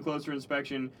 upon closer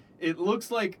inspection, it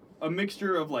looks like a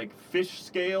mixture of like fish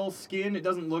scale skin. It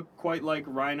doesn't look quite like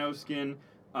rhino skin.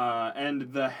 And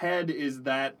the head is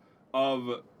that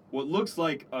of what looks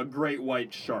like a great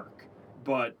white shark.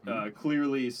 But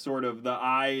clearly, sort of, the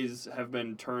eyes have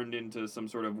been turned into some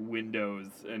sort of windows,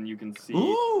 and you can see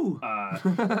Ooh!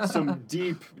 some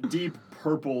deep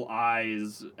purple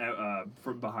eyes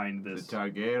from behind The this.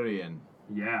 Targaryen.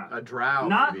 Yeah. A drow,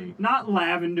 Not maybe. not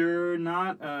lavender,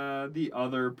 not the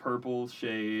other purple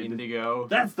shade. Indigo.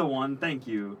 That's the one. Thank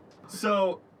you.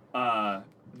 So,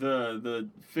 the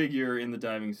figure in the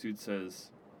diving suit says,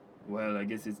 "Well, I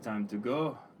guess it's time to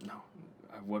go." No,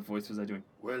 what voice was I doing?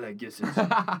 Well, I guess it's.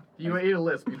 You ate a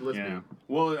lisp. You'd lisp Yeah. me.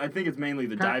 Well, I think it's mainly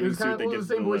the diving suit that the gives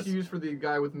same the voice list. you use for the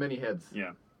guy with many heads.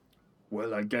 Yeah.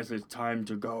 Well, I guess it's time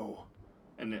to go,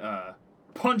 and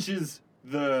punches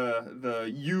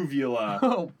the uvula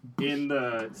Oh, in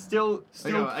the still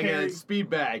I got a carry- speed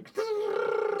bag.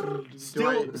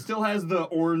 still has the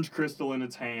orange crystal in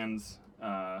its hands,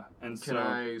 and so Can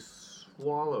I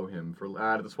swallow him for?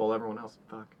 I have to swallow everyone else.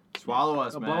 Fuck. Swallow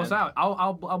us, man. Blow us out.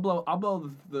 I'll blow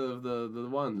the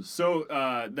ones. so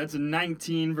that's a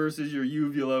 19 versus your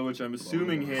uvula, which I'm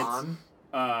assuming hits. On.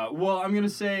 Well, I'm gonna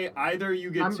say either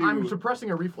you get I'm suppressing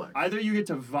a reflex. either you get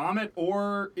to vomit,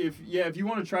 or if you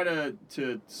want to try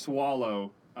to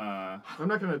swallow. I'm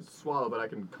not gonna swallow, but I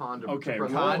can con to Okay,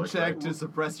 suppress roll a Con reflex, check right? to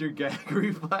suppress your gag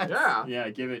reflex. Yeah. Yeah,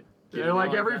 give it. Give They're it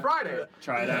like a- every Friday.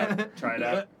 Try it out. Try it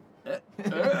out.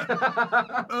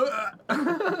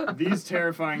 These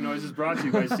terrifying noises brought to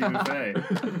you by Stephen Fay.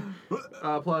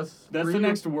 Plus. That's 3 the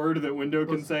next word that Window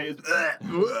can say is.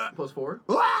 Plus 4.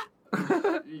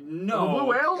 No. A blue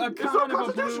whale? A It's kind not of a blue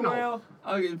constitutional. whale.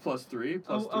 Okay, plus 3.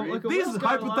 Plus 3. Like a These whale's are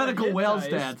got a lot of hypothetical hit whale dice,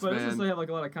 stats, but it doesn't man. have like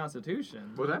a lot of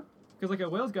constitution. What's that? Because like a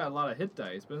whale's got a lot of hit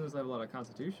dice, but it doesn't have a lot of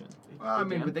constitution. Well, I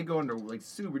mean, but they go under like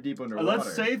super deep underwater.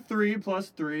 Let's say 3 plus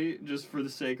 3, just for the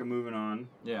sake of moving on.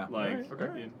 Yeah. Like,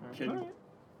 Alright, you can, Alright.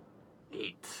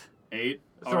 8.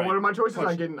 So what are my choices?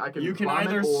 I can You can vomit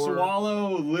either or...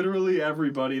 swallow literally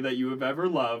everybody that you have ever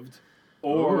loved,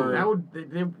 or That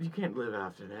would, you can't live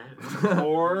after that.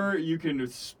 or you can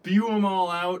spew them all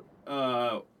out,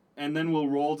 and then we'll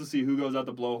roll to see who goes out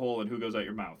the blowhole and who goes out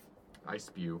your mouth. I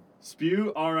spew.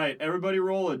 Spew. All right, everybody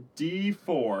roll a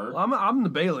D4. Well, I'm the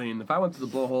baleen. If I went to the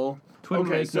blowhole, twin Okay,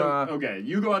 make, so okay,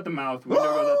 you go out the mouth. Window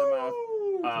goes out the mouth.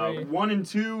 Three. 1 and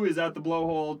 2 is out the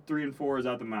blowhole. 3 and 4 is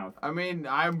out the mouth. I mean,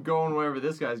 I'm going wherever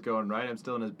this guy's going, right? I'm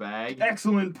still in his bag.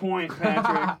 Excellent point,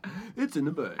 Patrick. it's in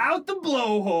the bag. Out the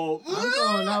blowhole. I'm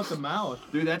going out the mouth.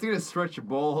 Dude, that's gonna stretch your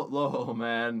blowhole,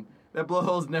 man. That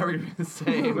blowhole's never gonna be the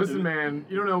same. Listen, man,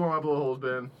 you don't know where my blowhole's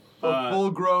been. A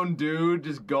full-grown dude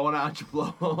just going out your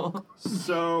blowhole.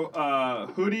 So,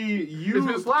 Hoodie, It's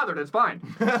been slathered. It's fine.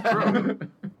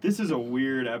 this is a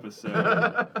weird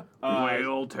episode.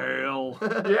 Whale tail.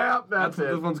 Yeah, that's it.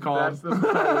 This one's called. That's the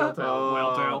whale tail.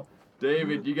 Whale tail.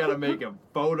 David, you gotta make a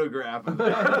photograph of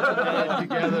that. Get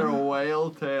together a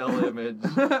whale tail image.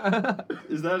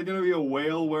 Is that going to be a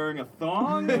whale wearing a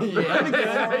thong? Yeah. That'd be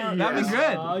good. That'd be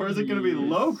good. Or is it going to be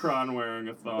Locron wearing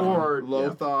a thong? Or Low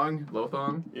thong. low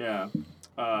thong. Yeah.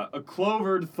 A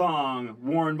clovered thong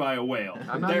worn by a whale.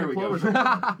 I'm not There in we go.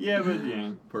 clover. Yeah, but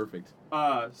yeah. Perfect.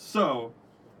 So,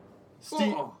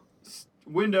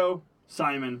 Window,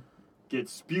 Simon,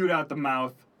 gets spewed out the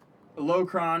mouth.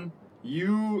 Locron,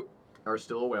 you Are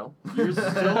still a whale. You're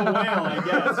still a whale, I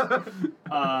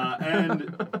guess.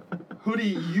 And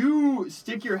Hoodie, you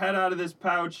stick your head out of this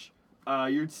pouch.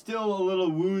 You're still a little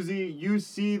woozy. You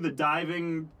see the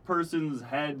diving person's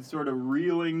head sort of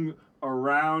reeling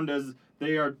around as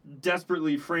they are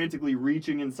desperately, frantically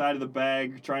reaching inside of the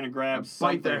bag, trying to grab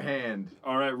something. Bite their hand.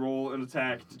 All right, roll an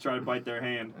attack to try to bite their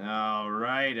hand. All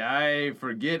right, I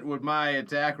forget what my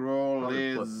attack roll Probably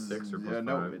is. plus 6 or plus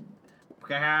no. 5.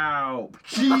 Cow.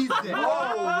 Jesus. Oh,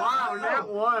 wow, that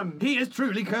one. He is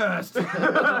truly cursed.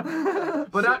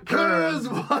 But not Curse,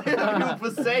 curse. why have you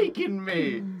forsaken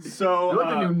me? So, You're like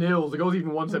the new Nils. It goes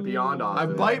even one step beyond I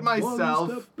Austin. bite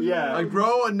myself. yeah. I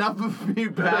grow enough of me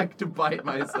back to bite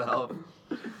myself.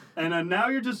 And now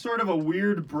you're just sort of a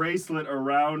weird bracelet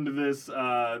around this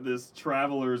this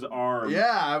traveler's arm.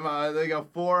 Yeah, I'm like a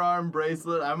forearm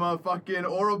bracelet. I'm a fucking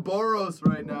Ouroboros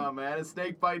right now, man. A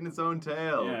snake biting its own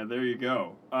tail. Yeah, there you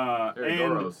go.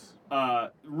 Ouroboros.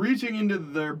 Reaching into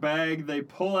their bag, they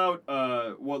pull out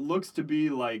what looks to be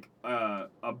like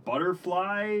a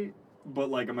butterfly, but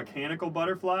like a mechanical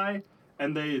butterfly,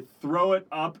 and they throw it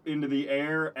up into the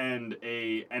air, and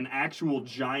an actual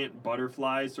giant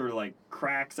butterfly sort of like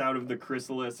cracks out of the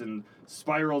chrysalis and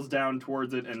spirals down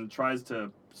towards it and tries to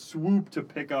swoop to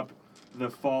pick up the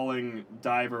falling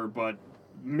diver, but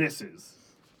misses.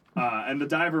 And the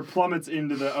diver plummets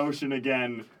into the ocean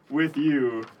again with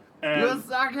you. And, You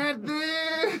suck at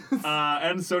this!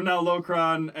 and so now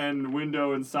Locron and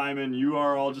Window and Simon, you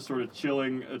are all just sort of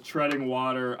chilling, treading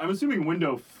water. I'm assuming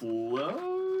Window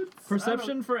floats?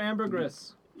 Perception for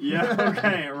ambergris. Yeah,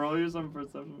 okay. Roll your some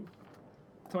perception.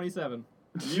 27.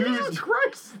 Jesus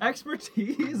Christ!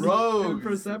 Expertise. Rogues, and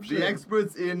perception. the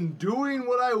experts in doing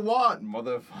what I want,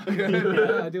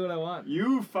 motherfucker. Yeah, I do what I want.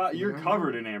 You're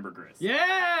covered in ambergris.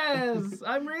 Yes,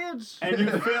 I'm rich. And you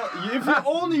fail. If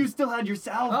only you still had your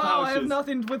salve pouches. Oh, I have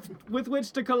nothing with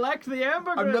which to collect the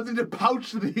ambergris. I have nothing to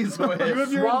pouch these with.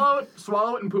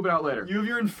 Swallow it and poop it out later. You have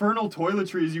your infernal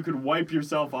toiletries you could wipe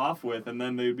yourself off with, and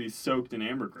then they'd be soaked in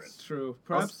ambergris. It's true.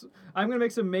 Perhaps I'm gonna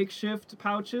make some makeshift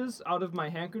pouches out of my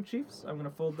handkerchiefs. I'm gonna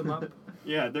fold them up.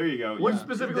 Yeah, there you go. What Yeah.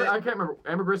 specifically? I can't remember.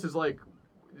 Ambergris is like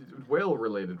whale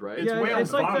related, right? It's whale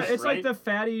it's like vomit, it's like right? the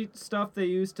fatty stuff they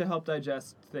use to help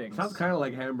digest things. Sounds kind of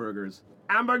like hamburgers.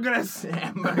 Ambergris.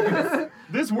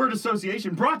 This word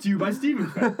association brought to you by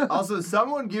Stephen. Also,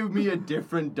 someone give me a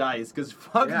different dice, because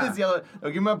fuck Yeah. this yellow. Oh,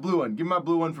 give me my blue one. Give me my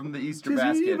blue one from the Easter 'Tis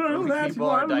basket. evil, We that keep all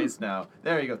our one. dice now.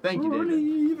 There you go. Thank you,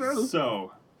 David.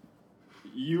 So,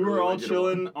 you Really are all like it a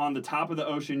chilling on the top of the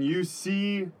ocean. You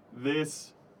see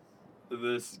this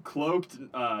cloaked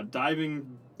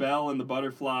diving bell and the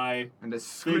butterfly. And a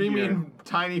screaming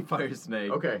tiny fire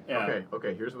snake. Okay, Yeah.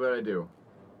 okay. Here's what I do.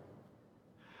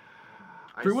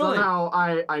 Free Willy.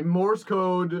 I Morse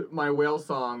code my whale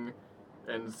song,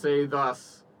 and say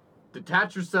thus: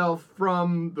 detach yourself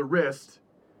from the wrist.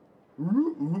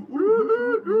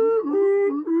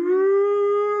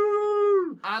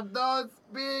 I don't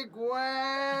speak well.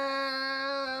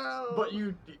 But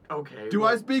you okay? Do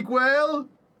I speak well?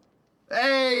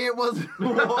 Hey, it was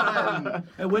one.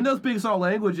 And Windows speaks all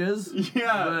languages.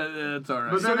 Yeah. But it's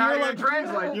alright. But then So how you're you like-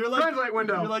 translate? you're like- translate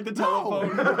window. You're like the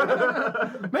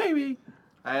telephone. Maybe.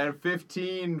 I had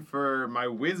 15 for my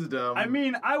wisdom. I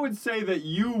mean, I would say that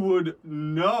you would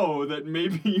know that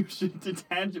maybe you should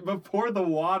detach it before the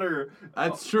water.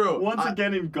 That's true. Once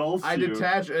again engulfs I you.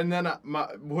 detach, and then my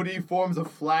hoodie forms a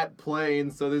flat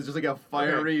plane, so there's just like a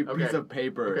fiery Okay, piece of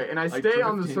paper. Okay, and I like, stay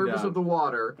on the drifting surface down. of the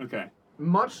water. Okay.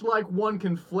 Much like one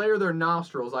can flare their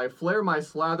nostrils, I flare my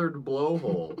slathered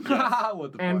blowhole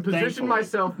What the and fuck? position Thankfully.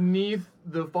 myself neath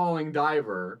the falling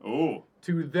diver Oh.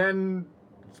 to then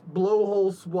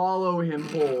blowhole swallow him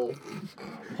whole.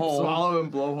 Swallow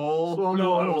and blowhole. Swallow,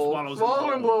 Swallow,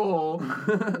 swallow and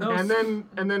blowhole. No,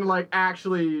 and then like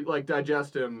actually like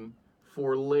digest him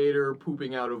for later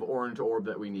pooping out of orange orb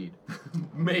that we need.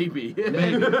 Maybe.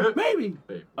 Maybe.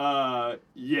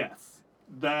 Yes.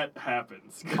 That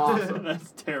happens. Awesome.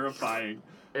 That's terrifying.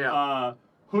 Yeah.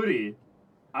 Hoodie,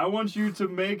 I want you to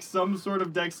make some sort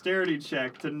of dexterity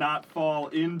check to not fall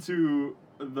into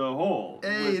the hole.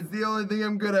 Hey, it's the only thing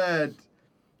I'm good at.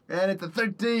 And it's a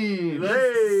 13.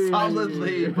 Hey.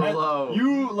 Solidly below.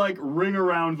 You like ring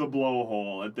around the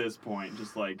blowhole at this point,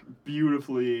 just like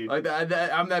beautifully. Like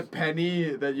I'm that penny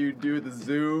that you do at the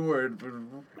zoo, or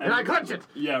And I clench it.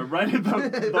 Yeah, right at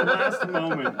the last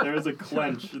moment, there's a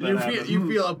clench that happens. you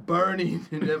feel a burning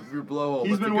in your blowhole.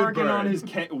 He's It's a been good working on burn. his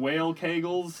whale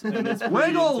kegels, and it's pretty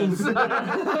Wiggles!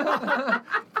 intense.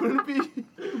 Wouldn't it be?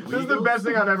 This is the best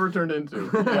thing I've ever turned into.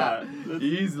 Yeah, it's-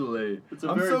 Easily. It's a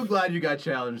I'm very so glad you got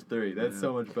challenge 3. That's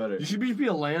so much better. You should be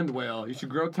a land whale. You should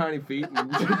grow tiny feet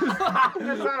and That's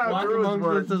not how walk druids among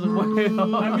work. this as a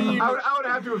whale. I mean, I would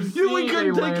have to have seen we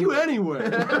couldn't a take you land- anywhere.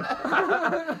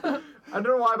 I don't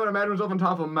know why, but I imagine myself on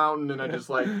top of a mountain and I just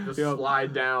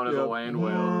slide down as a land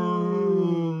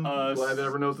whale. Glad that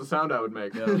everyone knows the sound I would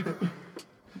make.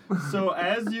 so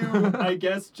as you, I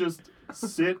guess, just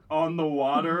sit on the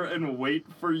water and wait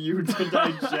for you to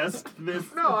digest this.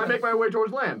 No, I make my way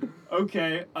towards land.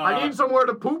 Okay. I need somewhere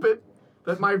to poop it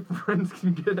that my friends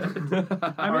can get at. I'm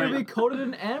Alright. gonna be coated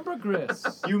in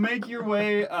ambergris. You make your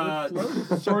way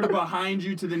sort of behind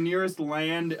you to the nearest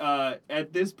land.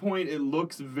 At this point, it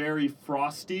looks very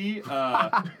frosty.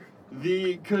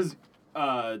 Because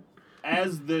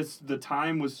as the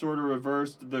time was sort of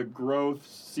reversed, the growth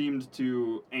seemed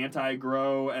to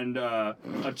anti-grow, and a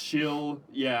chill.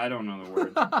 Yeah, I don't know the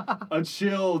word. A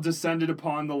chill descended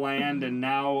upon the land, and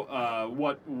now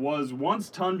what was once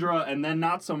tundra and then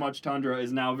not so much tundra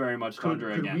is now very much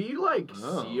tundra Could again. we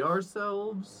Oh. see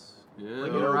ourselves?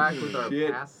 Like Yeah. interact with our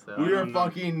shit. past self? We are know.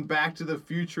 fucking Back to the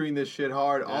Futuring this shit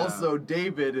hard. Yeah. Also,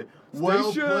 David,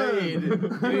 well played,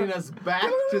 getting us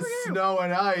back to snow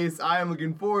and ice. I am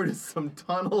looking forward to some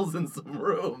tunnels and some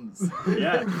rooms.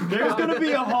 Yeah, there's gonna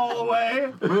be a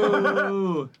hallway.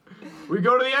 Ooh. We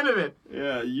go to the end of it.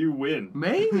 Yeah, you win.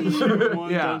 Maybe. You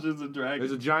won Yeah. Dungeons and Dragons.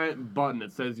 There's a giant button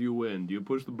that says you win. Do you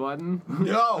push the button?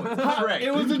 No, it's a trick.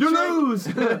 It was a You trick. lose.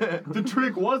 The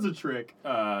trick was a trick.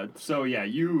 So yeah,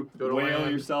 you Go to whale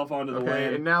land. yourself onto the Okay,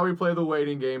 and land. now we play the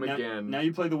waiting game Now, again. now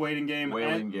you play the waiting game.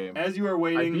 Whaling game. As you are I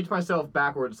waiting, beach myself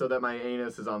backwards so that my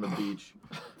anus is on the beach.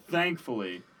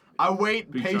 thankfully, I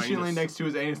wait Vaginas. patiently next to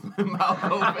his anus with my mouth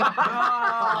open.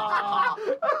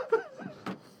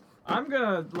 I'm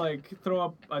gonna throw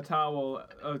up a towel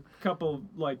a couple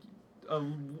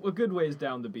a good ways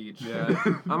down the beach. Yeah.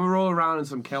 I'm gonna roll around in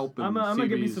some kelp and I'm gonna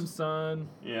give me CBs. some sun.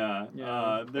 Yeah.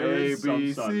 Yeah. There is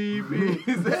some sun.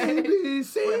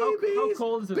 How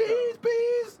cold is it?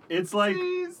 Bees, It's like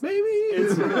baby.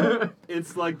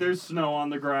 it's like there's snow on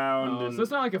the ground. Oh, and so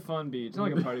it's not like a fun beach. It's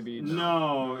not like a party beach.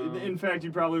 no, in fact,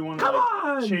 you probably want to Come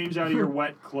on! change out of your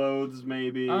wet clothes,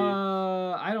 maybe.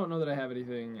 I don't know that I have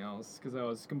anything else because I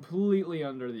was completely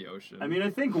under the ocean. I mean, I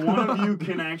think one of you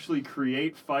can actually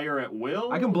create fire at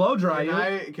will. I can blow dry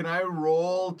you. Can I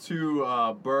roll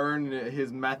to burn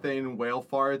his methane whale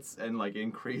farts and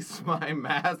increase my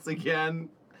mass again?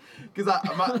 Because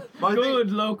my good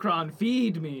Locron,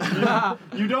 feed me.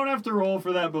 You don't have to roll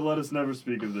for that, but let us never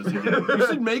speak of this again. You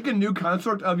should make a new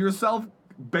construct of yourself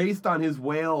based on his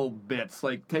whale bits.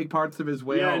 Like, take parts of his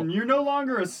whale. Yeah, and you're no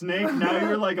longer a snake. Now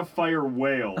you're like a fire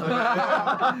whale.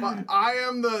 I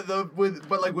am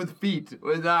with feet.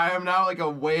 I am now like a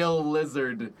whale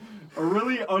lizard. A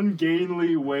really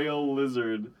ungainly whale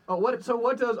lizard. Oh, what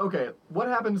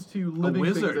happens to living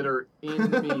things wizard. that are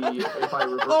in me if I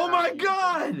reverse? Oh my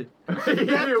god! That's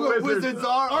what wizards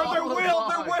are.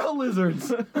 They're whale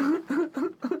lizards!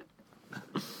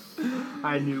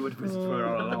 I knew what wizards were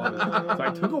all along. So I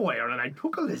took a whale and I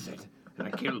took a lizard and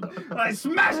I killed them. I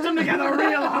smashed them together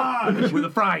real hard! With a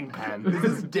frying pan. Is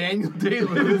this Daniel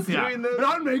Day-Lewis doing this? And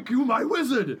I'll make you my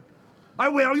wizard! I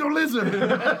whale your lizard!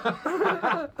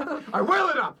 I whale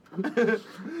it up!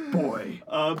 Boy.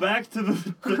 Back to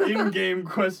the in-game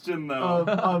question,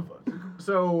 though.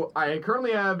 So I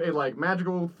currently have a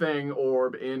magical thing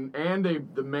orb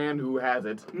the man who has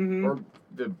it, or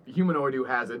the humanoid who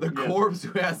has it, the corpse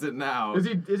who has it now. Is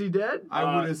he dead?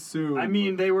 I would assume. I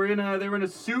mean, they were in a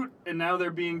suit, and now they're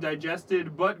being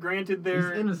digested. But granted,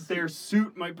 their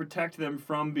suit might protect them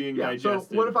from being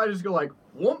digested. So what if I just go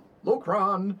whoomp,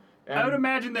 Locron? I would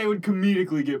imagine they would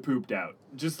comedically get pooped out.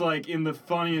 Just in the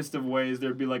funniest of ways,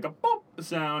 there'd be a boop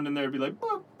sound, and there'd be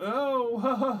boop, oh,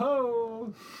 ho, ho,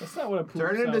 ho. That's not what a poop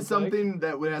Turn it into sounds like. something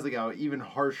that has an even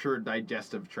harsher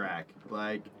digestive tract,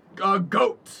 like a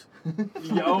goat.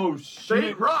 Oh They shit!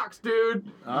 eat rocks, dude.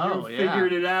 Oh, You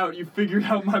figured it out. You figured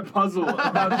out my puzzle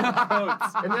about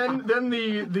goats. And then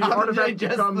the How did artifact they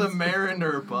just becomes the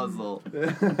Mariner puzzle?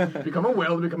 become a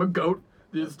whale, become a goat.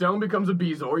 The stone becomes a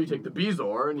bezoar. You take the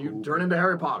bezoar and you turn into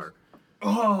Harry Potter.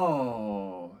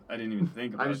 Oh, I didn't even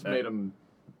think about that. I just made him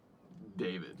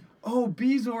David. Oh,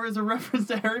 Bezoar is a reference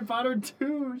to Harry Potter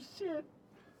too. Shit.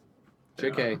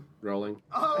 JK, rolling.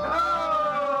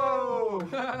 Oh!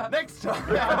 Next time.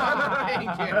 Kain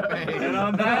Campaign. And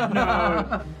on that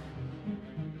note.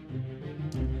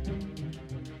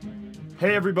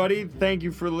 Hey everybody, thank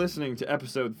you for listening to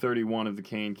episode 31 of the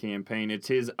Kain Campaign. It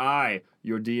is I,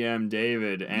 your DM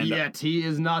David, and Yet he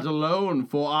is not alone,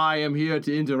 for I am here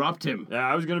to interrupt him.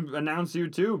 I was going to announce you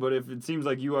too, but if it seems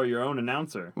like you are your own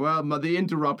announcer. Well, the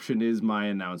interruption is my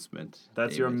announcement.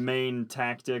 That's your David. main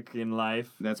tactic in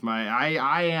life. That's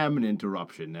I am an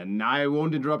interruption, and I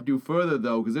won't interrupt you further,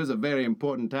 though, because there's a very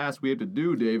important task we have to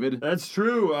do, David. That's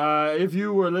true. If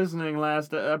you were listening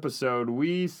last episode,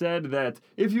 we said that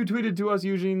if you tweeted to us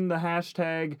using the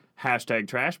hashtag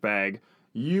 #trashbag,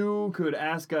 you could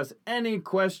ask us any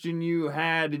question you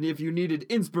had, and if you needed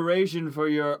inspiration for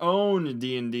your own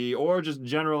D&D or just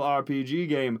general RPG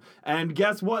game. And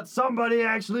guess what? Somebody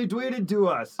actually tweeted to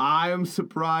us. I am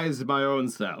surprised my own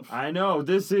self. I know.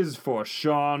 This is for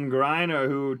Sean Greiner,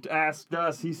 who asked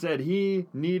us. He said he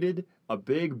needed a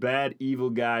big, bad, evil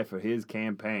guy for his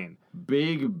campaign.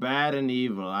 Big, bad, and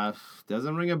evil.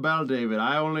 Doesn't ring a bell, David.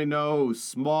 I only know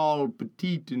small,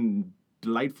 petite, and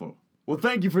delightful. Well,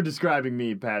 thank you for describing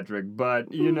me, Patrick, but,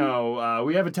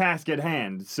 we have a task at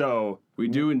hand, so... We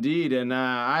do indeed, and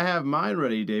I have mine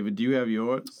ready, David. Do you have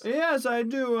yours? Yes, I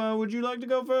do. Would you like to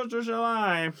go first, or shall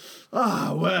I?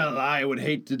 Well, I would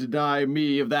hate to deny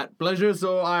me of that pleasure,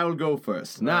 so I'll go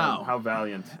first. Now, How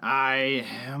valiant. I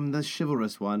am the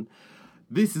chivalrous one.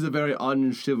 This is a very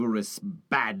unchivalrous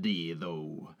baddie,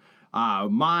 though.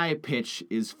 My pitch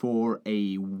is for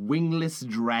a wingless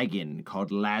dragon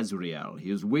called Lazriel.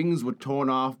 His wings were torn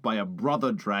off by a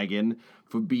brother dragon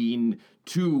for being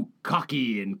too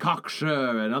cocky and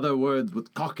cocksure, in other words,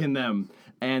 with cock in them.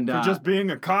 And For just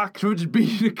being a cock? for just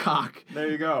being a cock.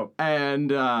 There you go.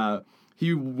 And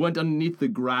he went underneath the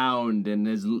ground, and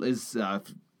his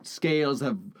scales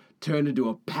have turned into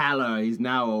a pallor. He's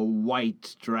now a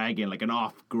white dragon, like an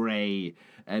off-gray.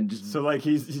 And just, So,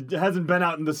 he hasn't been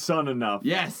out in the sun enough.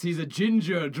 yes, he's a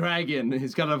ginger dragon.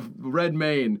 He's got a red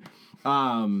mane.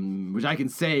 which I can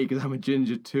say because I'm a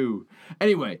ginger too.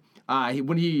 Anyway,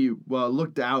 when he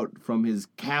looked out from his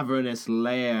cavernous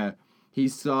lair, he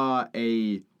saw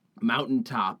a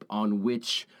mountaintop on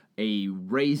which a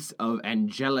race of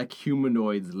angelic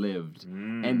humanoids lived.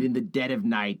 And in the dead of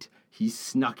night, he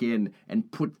snuck in and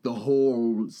put the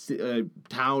whole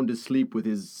town to sleep with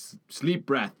his sleep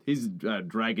breath. His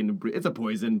dragon, it's a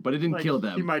poison, but it didn't kill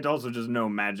them. He might also just know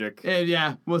magic.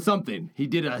 Yeah, well, something. He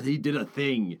did a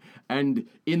thing. And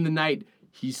in the night,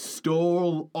 he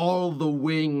stole all the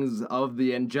wings of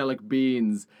the angelic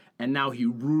beings, and now he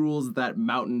rules that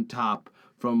mountaintop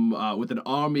from with an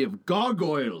army of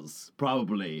gargoyles,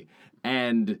 probably.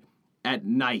 And at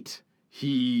night,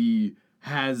 he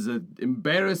has an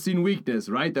embarrassing weakness,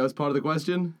 right? That was part of the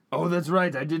question? Oh, that's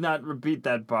right. I did not repeat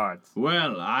that part.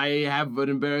 Well, I have an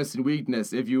embarrassing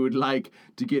weakness. If you would like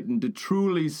to get into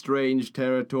truly strange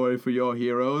territory for your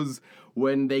heroes,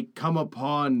 when they come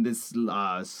upon this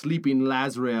sleeping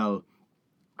Lazrael,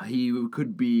 he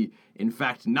could be, in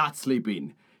fact, not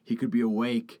sleeping. He could be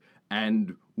awake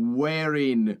and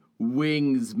wearing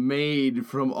wings made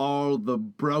from all the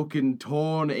broken,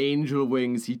 torn angel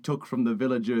wings he took from the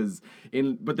villagers.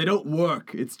 But they don't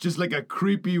work. It's just like a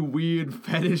creepy, weird,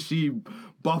 fetishy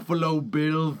Buffalo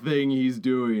Bill thing he's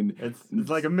doing. It's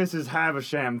like a Mrs.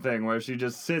 Havisham thing where she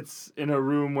just sits in a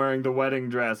room wearing the wedding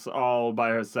dress all by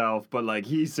herself, but like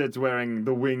he sits wearing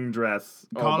the wing dress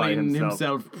all by calling himself.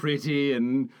 himself pretty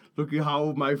and look at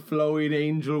how my flowing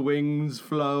angel wings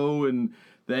flow, and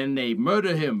then they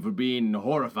murder him for being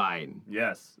horrifying.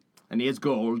 Yes. And he has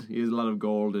gold. He has a lot of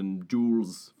gold and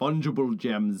jewels, fungible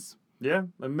gems. Yeah,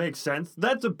 that makes sense.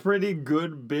 That's a pretty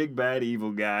good, big, bad,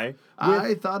 evil guy.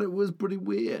 I thought it was pretty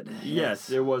weird.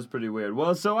 Yes, it was pretty weird.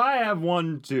 Well, so I have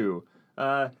one, too.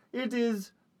 It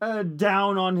is a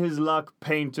down-on-his-luck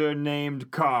painter named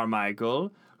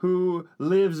Carmichael, who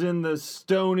lives in the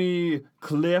stony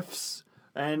cliffs,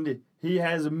 and he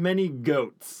has many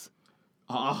goats.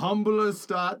 A humbler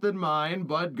start than mine,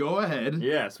 but go ahead.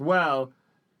 Yes, well,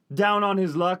 down on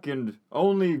his luck and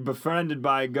only befriended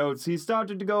by goats, he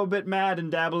started to go a bit mad and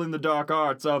dabble in the dark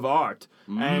arts of art,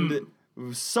 and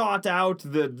sought out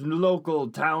the local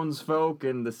townsfolk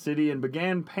in the city and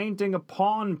began painting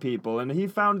upon people. And he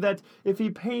found that if he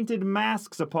painted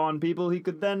masks upon people, he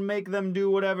could then make them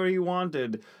do whatever he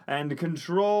wanted and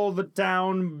control the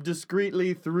town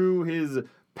discreetly through his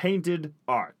painted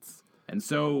arts. And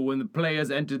so when the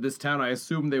players entered this town, I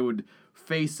assume they would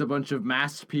face a bunch of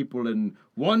masked people and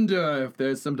wonder if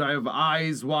there's some type of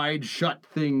eyes wide shut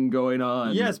thing going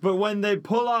on. Yes, but when they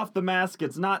pull off the mask,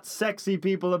 it's not sexy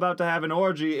people about to have an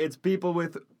orgy, it's people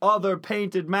with other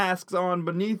painted masks on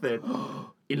beneath it.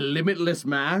 In limitless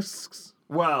masks?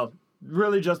 Well,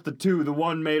 really just the two, the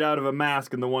one made out of a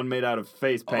mask and the one made out of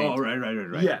face paint. Oh,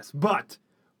 right. Yes, but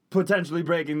potentially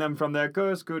breaking them from their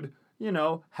curse could,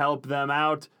 help them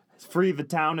out, free the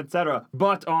town, etc.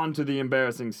 But on to the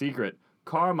embarrassing secret.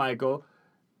 Carmichael,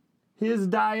 his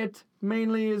diet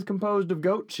mainly is composed of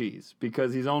goat cheese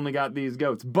because he's only got these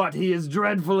goats. But he is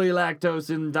dreadfully lactose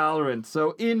intolerant.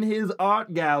 So in his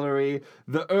art gallery,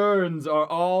 the urns are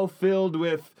all filled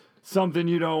with something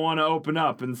you don't want to open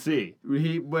up and see.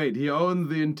 He owns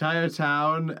the entire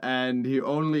town and he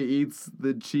only eats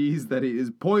the cheese that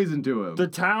is poison to him. The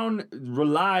town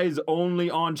relies only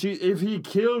on cheese. If he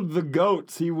killed the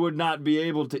goats, he would not be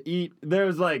able to eat.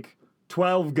 There's like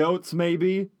 12 goats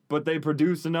maybe, but they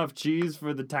produce enough cheese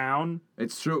for the town.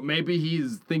 It's true. Maybe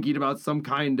he's thinking about some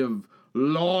kind of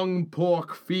long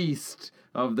pork feast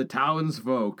of the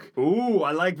townsfolk. Ooh,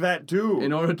 I like that too.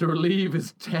 In order to relieve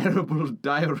his terrible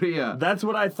diarrhea. That's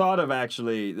what I thought of,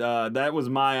 actually. That was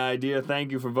my idea.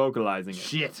 Thank you for vocalizing it.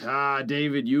 Shit.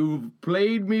 David, you've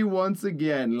played me once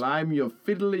again. I'm your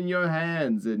fiddle in your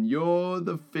hands, and you're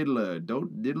the fiddler.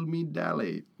 Don't diddle me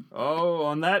dally. Oh,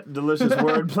 on that delicious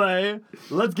wordplay,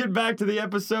 let's get back to the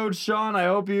episode. Sean, I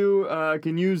hope you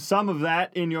can use some of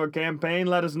that in your campaign.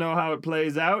 Let us know how it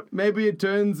plays out. Maybe it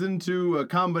turns into a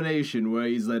combination where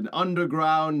he's an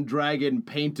underground dragon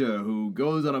painter who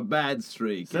goes on a bad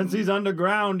streak. Since he's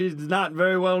underground, he's not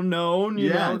very well known.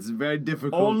 You know? It's very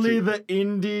difficult. Only the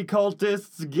indie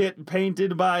cultists get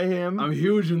painted by him. I'm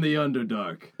huge in the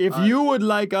Underdark. If you would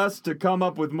like us to come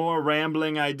up with more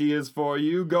rambling ideas for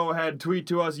you, go ahead, tweet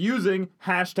to us using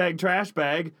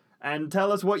 #trashbag and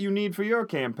tell us what you need for your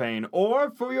campaign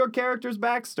or for your character's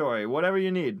backstory, whatever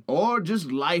you need. Or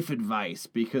just life advice,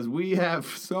 because we have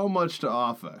so much to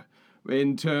offer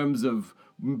in terms of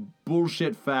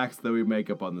bullshit facts that we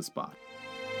make up on the spot.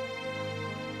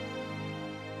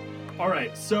 All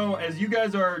right, so as you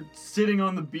guys are sitting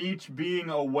on the beach being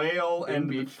a whale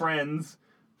and friends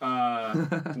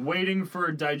waiting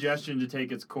for digestion to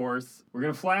take its course. We're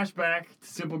gonna flash back to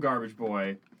Simple Garbage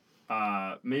Boy.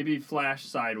 Maybe flash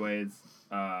sideways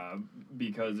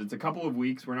because it's a couple of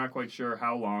weeks. We're not quite sure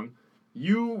how long.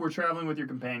 You were traveling with your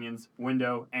companions,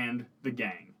 Window, and the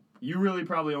gang. You really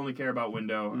probably only care about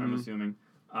Window, I'm assuming.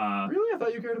 Really? I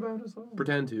thought you cared about us all.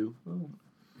 Pretend to.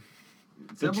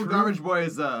 Simple Garbage Boy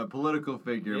is a political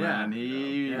figure, man.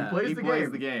 He plays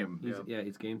the game.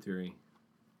 It's game theory.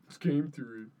 It's game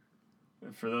theory.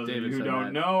 For those David of you who said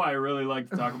don't that. know, I really like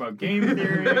to talk about game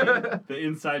theory. The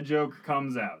inside joke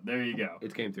comes out. There you go.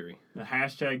 It's game theory. The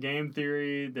hashtag game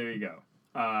theory. There you go.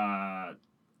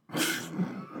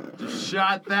 Just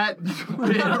shot that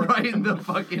bit right in the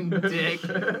fucking dick.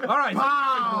 All right.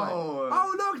 Pow!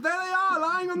 Oh, look, there they are,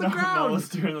 lying on the No, ground. let's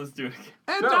do it. Let's do it again.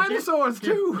 And dinosaurs,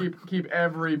 too. Keep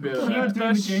every bit of Keep that.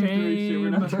 the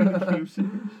shame.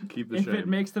 Keep the If shame. it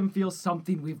makes them feel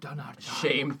something, we've done our job.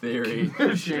 Shame theory.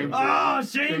 Shame Oh,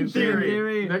 shame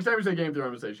theory. Next time we say game theory,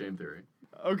 I'm gonna say shame theory.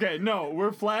 Okay, no,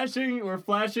 we're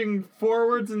flashing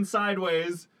forwards and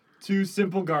sideways to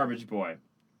Simple Garbage Boy,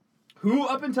 who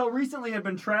up until recently had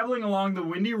been traveling along the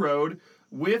windy road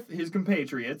with his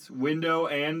compatriots, Window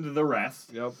and the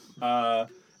rest. Yep.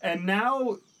 And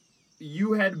now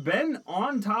you had been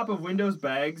on top of Window's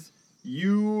bags.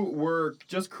 You were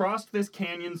just crossed this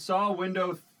canyon, saw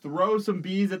Window throw some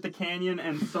bees at the canyon,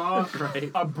 and saw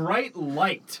a bright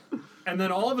light. And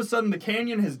then all of a sudden, the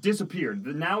canyon has disappeared.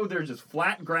 Now there's just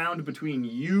flat ground between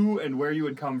you and where you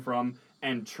had come from,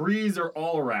 and trees are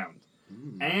all around.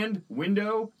 And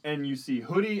Window, and you see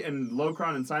Hoodie and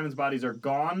Locron and Simon's bodies are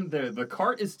gone. The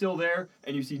cart is still there,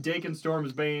 and you see Dakin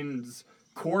Stormsbane's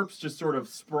corpse just sort of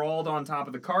sprawled on top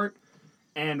of the cart,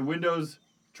 and Window's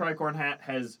tricorn hat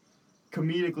has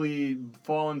comedically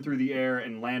fallen through the air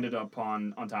and landed on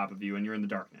top of you, and you're in the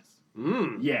darkness.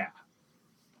 Yeah.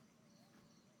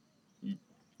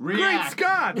 Great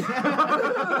Scott!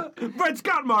 Great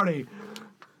Scott, Marty!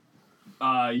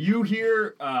 You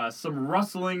hear some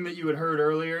rustling that you had heard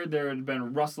earlier. There had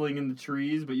been rustling in the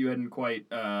trees, but you hadn't quite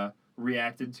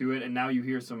reacted to it, and now you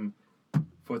hear some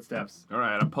footsteps. All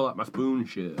right, I'll pull out my spoon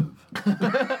shiv.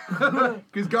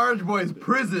 Because Garbage Boy's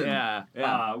prison.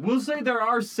 Yeah. We'll say there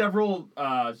are several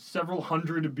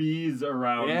hundred bees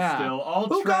around still. All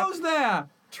Who goes there?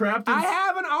 trapped in... I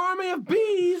have an army of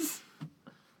bees.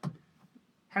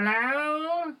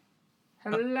 Hello?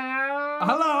 Hello?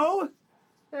 Hello?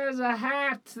 There's a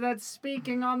hat that's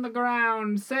speaking on the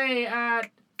ground. Say,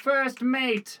 first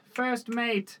mate. First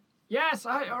mate. Yes,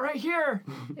 right here.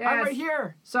 Yes. I'm right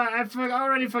here. So I've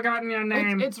already forgotten your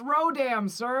name. It's Rodam,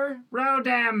 sir.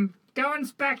 Rodam. Go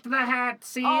inspect the hat.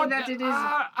 See that it is...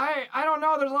 I don't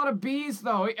know. There's a lot of bees,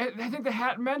 though. I think the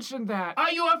hat mentioned that.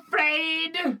 Are you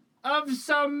afraid of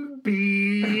some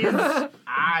bees?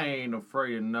 I ain't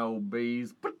afraid of no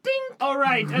bees. All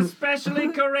right,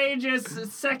 especially courageous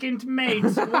second mate.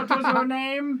 What was your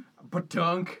name?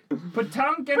 Patunk.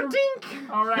 Patunk and... Patink!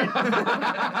 All right.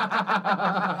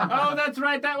 Oh, that's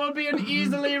right. That will be an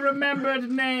easily remembered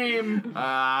name.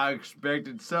 I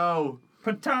expected so.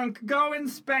 Patunk, go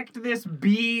inspect this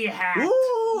bee hat.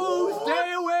 Ooh,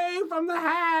 stay away from the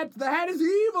hat. The hat is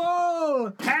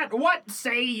evil. Hat, what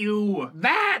say you?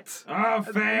 That. Oh,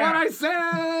 fair. What I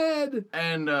said.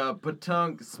 And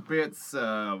Patunk spits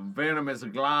a venomous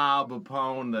glob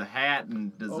upon the hat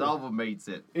and dissolvates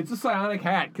it. It's a psionic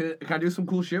hat. Can I do some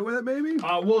cool shit with it, maybe?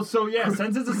 well, so yeah,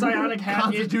 since it's a psionic hat...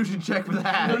 Constitution check for the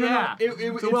hat. Yeah.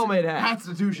 It's a well-made hat.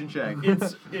 Constitution check.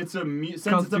 It's a...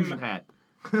 Constitution hat.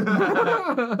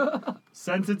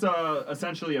 Since it's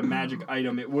essentially a magic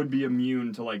item, it would be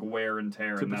immune to like wear and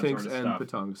tear To and that sort of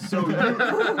patinks and stuff.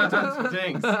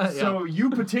 patunks. So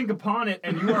you patink upon it,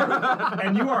 and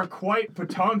you are quite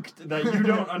patunked that you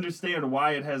don't understand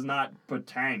why it has not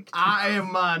patanked. I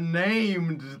am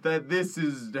named that this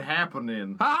is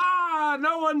happening. Ah,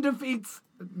 no one defeats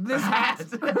this hat.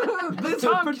 This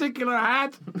particular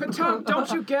hat. Patunk,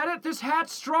 don't you get it? This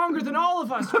hat's stronger than all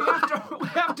of us. We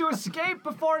have to escape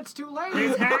before it's too late.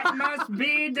 This hat must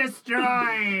be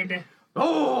destroyed.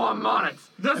 Oh, I'm on it.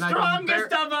 The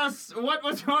strongest of us. What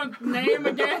was your name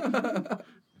again?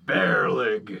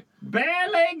 Bearleg.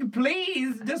 Bearleg,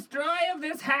 please destroy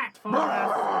this hat for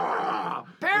us.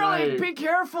 Barely, be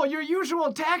careful. Your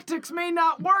usual tactics may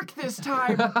not work this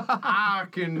time. I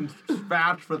can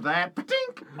vouch for that.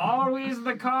 Patink. Always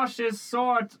the cautious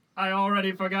sort. I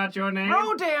already forgot your name.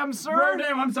 Rodam, sir.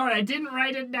 Rodam, I'm sorry, I didn't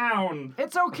write it down.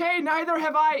 It's okay, neither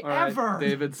have I All right, ever.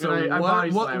 David, so I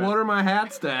body slam it. what are my hat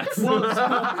stats?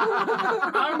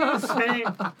 I'm gonna say,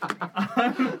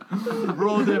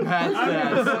 Roll them hat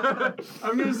stats.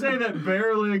 I'm gonna say that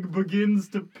Bearlig begins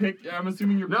to pick. I'm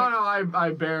assuming you're. No,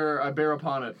 I bear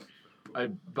upon it. I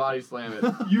body slam it.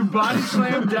 You body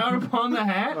slam down upon the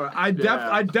hat. I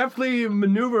definitely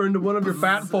maneuver into one of your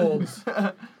fat folds.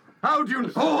 How'd you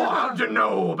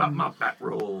know about my fat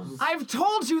rolls? I've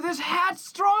told you this hat's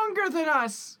stronger than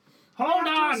us. hold We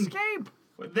have to on. escape.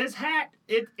 This hat,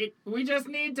 we just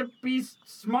need to be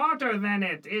smarter than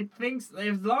it. It thinks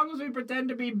as long as we pretend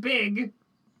to be big,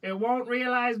 it won't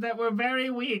realize that we're very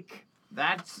weak.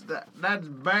 That's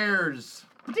bears.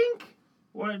 Dink.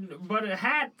 But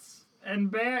hats and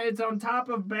bear, it's on top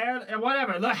of bear,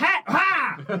 whatever. The hat,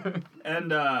 ha!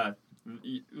 And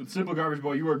Simple Garbage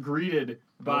Boy, you are greeted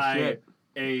by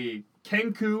a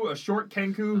kenku, a short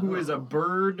kenku, who is a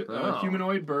bird, a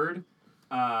humanoid bird,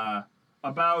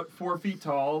 about 4 feet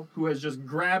tall, who has just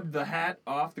grabbed the hat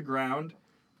off the ground,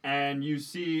 and you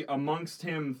see amongst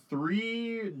him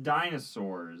 3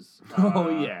 dinosaurs. Oh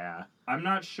yeah. I'm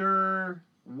not sure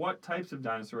what types of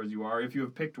dinosaurs you are. If you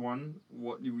have picked one,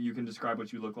 what you can describe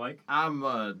what you look like. I'm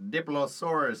a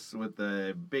Diplosaurus with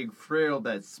a big frill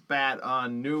that spat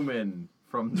on Newman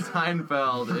from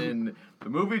Seinfeld in the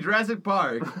movie Jurassic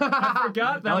Park. I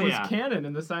forgot that Hell was yeah. canon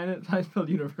in the Seinfeld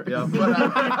universe. Yeah, but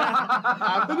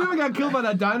I never got killed by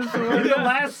that dinosaur. In the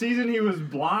last season, he was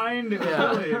blind.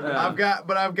 I've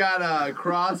got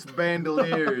cross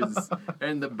bandoliers,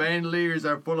 and the bandoliers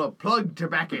are full of plug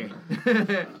tobacco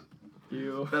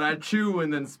that I chew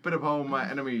and then spit upon my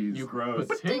enemies. You gross.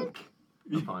 Tink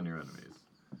upon your enemies.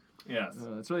 Yes.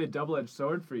 It's really a double-edged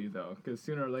sword for you, though, because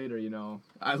sooner or later,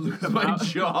 I lose my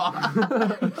jaw.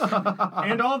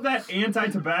 And all of that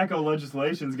anti-tobacco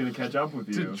legislation is going to catch up with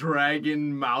you. To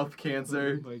dragon mouth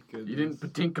cancer. my goodness. You didn't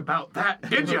think about that,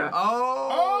 did you?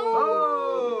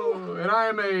 Oh! And I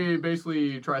am a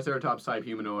basically Triceratops type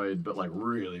humanoid, but like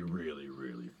really, really,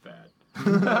 really fat.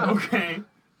 Okay.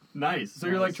 Nice. So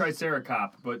you're like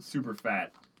Triceracop, but super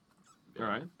fat. All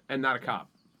right, and not a cop.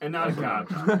 And not a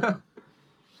cop.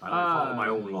 I don't follow my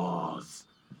own laws.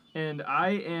 And I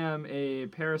am a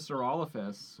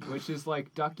Parasaurolophus, which is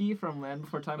like Ducky from Land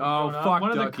Before Time. Oh, Grown Up. fuck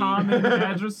One of the Ducky. common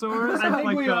hadrosaurs. I think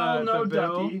like we the, all know the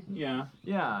bill. Ducky. Yeah.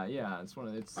 Yeah, it's one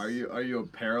of it's. Are you a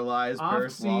paralyzed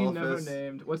oft seen, never Parasaurolophus?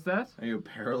 named. What's that? Are you a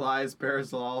paralyzed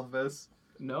Parasaurolophus?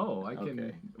 No, I can.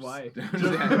 Okay. Why?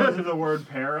 Just because of the word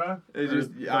para? It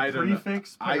just, The I don't know.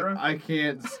 prefix para? I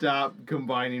can't stop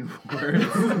combining words.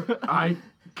 I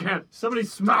can't. Somebody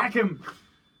smack him!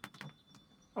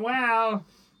 Well,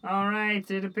 all right.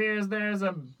 It appears there's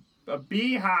a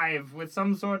beehive with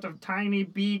some sort of tiny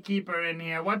beekeeper in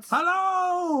here.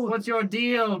 Hello! What's your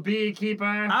deal, beekeeper?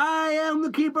 I am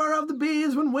the keeper of the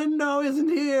bees when Window isn't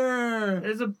here.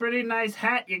 There's a pretty nice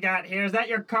hat you got here. Is that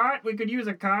your cart? We could use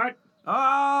a cart.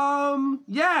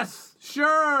 Yes,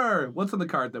 sure. What's on the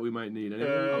cart that we might need?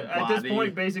 Anything? At this body.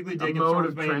 point, basically digging mode sort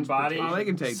of of main body. transportation. Oh, they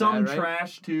can take some that, right?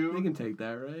 trash too. We can take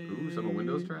that, right? Ooh, some of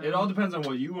Windows trash. It all depends on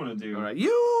what you want to do. All right,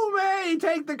 you may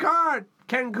take the cart,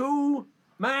 Kenku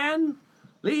man.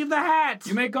 Leave the hat.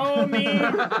 You may call me.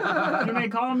 You may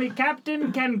call me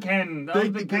Captain Ken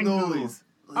of the Kangaroo.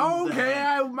 Okay,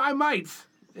 I might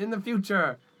in the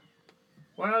future.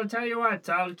 Well, I'll tell you what.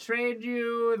 I'll trade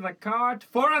you the cart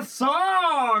for a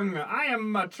song. I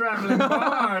am a traveling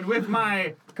bard with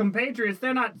my compatriots.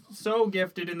 They're not so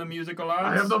gifted in the musical arts.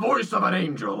 I have the voice of an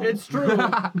angel. It's true.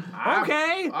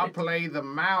 Okay. I'll play the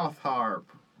mouth harp.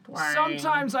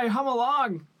 Sometimes I hum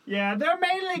along. Yeah, they're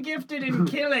mainly gifted in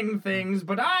killing things,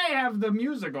 but I have the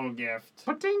musical gift.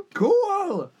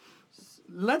 Cool.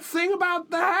 Let's sing about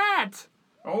the hat.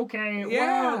 Okay,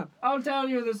 Yeah. well, I'll tell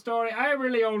you the story. I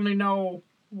really only know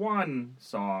one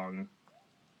song.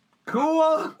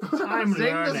 Cool. I'm Sing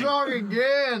learning. the song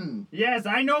again. Yes,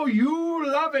 I know you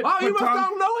love it. Oh, you must Patong.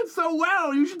 not know it so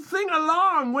well. You should sing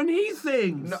along when he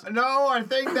sings. No, I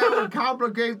think that would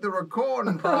complicate the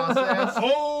recording process.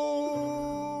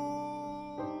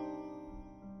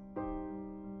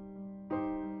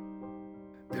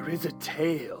 There is a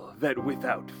tale that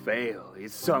without fail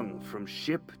is sung from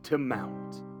ship to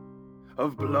mount.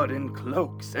 Of blood and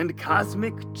cloaks and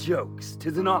cosmic jokes,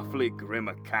 'tis an awfully grim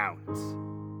account.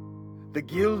 The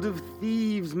guild of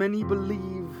thieves, many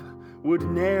believe, would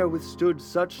ne'er withstood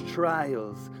such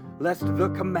trials, lest the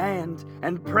command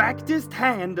and practiced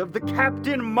hand of the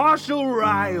Captain Marshal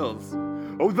Riles.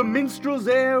 Oh, the minstrel's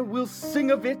air will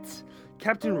sing of it,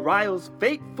 Captain Ryle's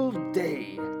fateful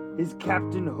day. His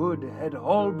captainhood had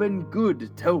all been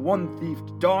good till one thief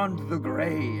donned the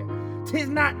gray. 'Tis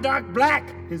not dark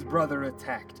black, his brother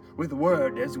attacked, with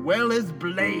word as well as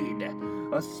blade.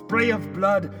 A spray of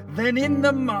blood, then in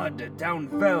the mud, down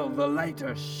fell the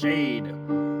lighter shade.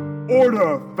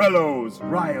 Order, fellows,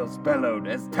 Riles bellowed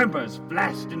as tempers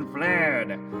flashed and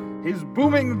flared. His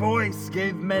booming voice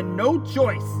gave men no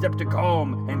choice except to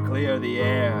calm and clear the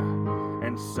air.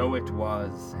 And so it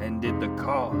was, and did the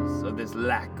cause of this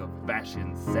lack of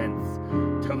fashion sense,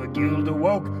 till the guild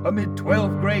awoke amid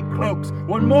 12 grey cloaks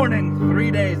one morning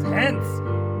 3 days hence.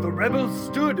 The rebels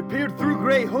stood, peered through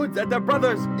grey hoods at their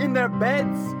brothers in their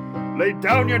beds. Lay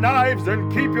down your knives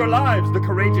and keep your lives, the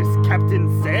courageous captain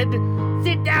said.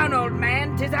 Sit down, old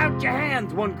man, 'tis out your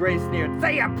hands, one grey sneered,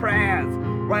 say your prayers.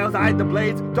 Riles eyed the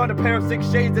blades, donned a pair of 6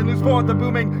 shades, and loosed forth the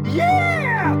booming,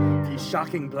 yeah! The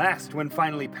shocking blast, when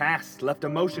finally passed, left a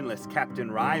motionless Captain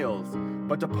Riles.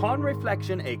 But upon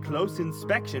reflection, a close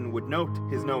inspection would note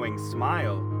his knowing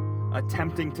smile.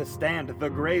 Attempting to stand, the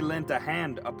grey lent a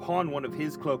hand upon one of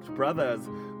his cloaked brothers,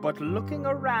 but looking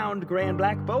around, grey and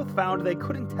black both found they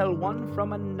couldn't tell one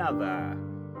from another.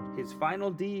 His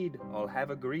final deed, all have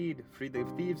agreed, freed the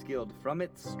Thieves' Guild from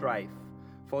its strife.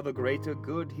 For the greater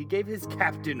good, he gave his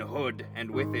captainhood,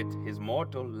 and with it his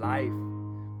mortal life.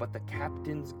 But the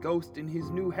captain's ghost in his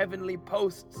new heavenly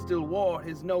post still wore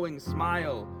his knowing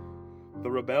smile.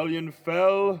 The rebellion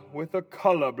fell with a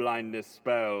colorblindness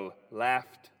spell,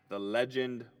 laughed the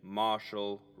legend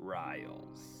Marshal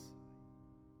Riles.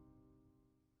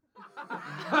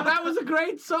 That was a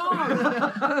great song.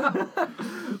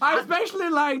 I especially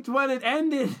liked when it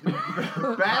ended.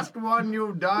 Best one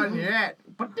you've done yet.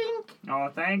 Ba-dink. Oh,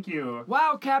 thank you.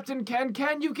 Wow, Captain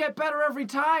Ken, you get better every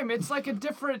time. It's like a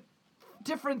different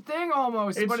thing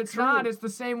almost, It's but it's true. not. It's the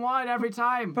same one every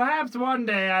time. Perhaps one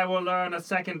day I will learn a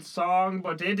second song,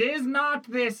 but it is not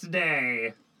this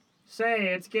day. Say,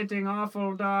 it's getting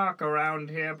awful dark around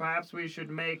here. Perhaps we should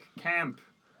make camp.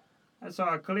 I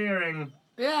saw a clearing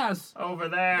Yes. over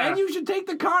there. And you should take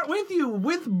the cart with you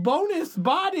with bonus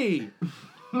body.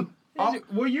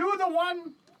 Were you the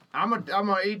one? I'm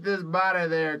gonna eat this body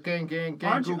there, King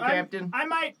Aren't you- Captain.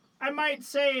 I might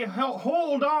say,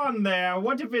 hold on there.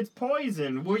 What if it's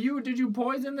poison? Did you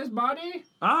poison this body?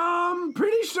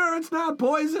 Pretty sure it's not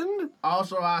poisoned.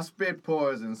 Also, I spit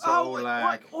poison, so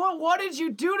What did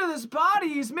you do to this body?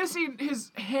 He's missing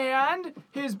his hand,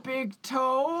 his big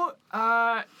toe,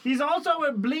 He's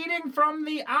also bleeding from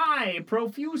the eye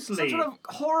profusely. some sort of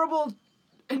horrible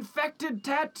infected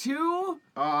tattoo.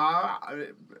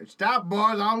 Stop,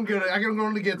 boys! I'm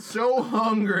gonna get so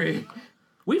hungry.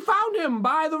 We found him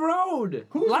by the road.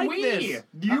 Who's like we? This.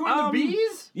 You and the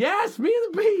bees? Yes, me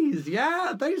and the bees.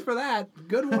 Yeah, thanks for that.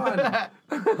 Good one.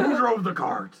 Who drove the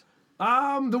cart?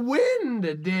 The wind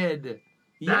did.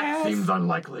 That Yes. seems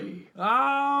unlikely.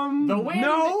 The wind.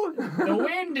 No. The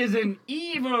wind is an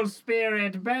evil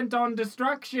spirit bent on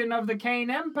destruction of the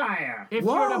Kain Empire. If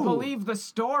you're to Whoa. believe the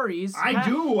stories. I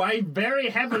do. I very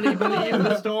heavily believe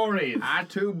the stories. I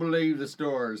too believe the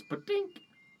stories. Ba-dink.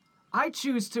 I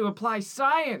choose to apply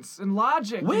science and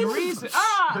logic Wind. and reason.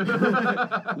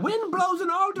 Wind blows in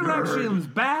all directions.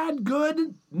 Bad,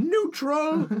 good,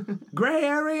 neutral, gray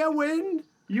area wind.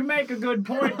 You make a good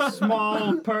point,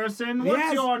 small person. What's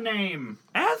Yes. your name?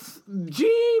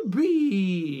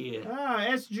 SGB.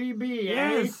 SGB.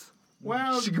 Yes.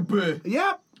 Well,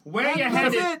 Yep. where you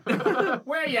That's headed? it.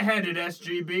 Where you headed,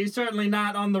 SGB? Certainly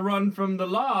not on the run from the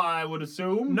law, I would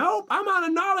assume. Nope, I'm on a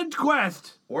knowledge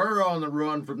quest. We're on the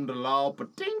run from the law.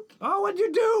 Ba-dink. Oh, what'd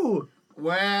you do?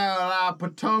 Well, I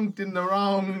patunked in the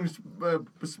wrong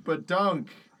spatunk.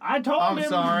 I told I'm him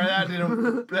sorry, that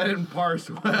didn't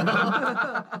parse well.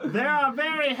 there are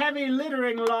very heavy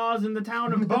littering laws in the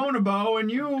town of Bonobo, and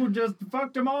you just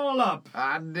fucked them all up.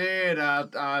 I did.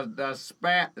 I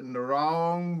spat in the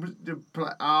wrong.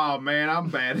 Oh man, I'm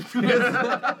bad at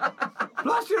this.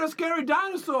 Plus, you're a scary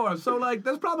dinosaur, so, like,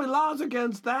 there's probably laws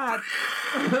against that.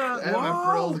 And my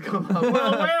frills come up.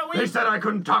 Well, They said I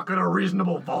couldn't talk at a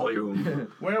reasonable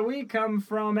volume. where we come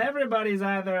from, everybody's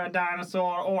either a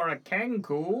dinosaur or a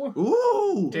kenku.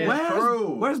 Ooh, It's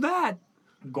true. where's that?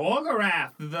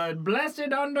 Gorgorath, the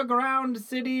blessed underground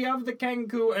city of the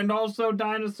kenku, and also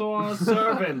dinosaur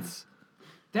servants.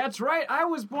 That's right. I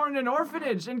was born in an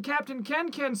orphanage, and Captain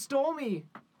Ken stole me.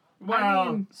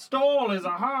 Well, stole is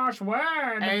a harsh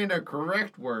word. And a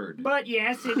correct word. But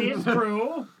yes, it is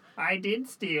true. I did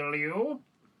steal you.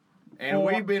 And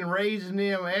we've been raising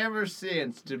him ever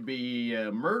since to be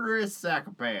a murderous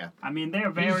psychopath. I mean, they're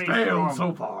very strong.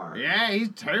 so far. Yeah, he's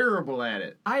terrible at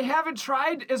it. I haven't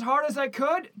tried as hard as I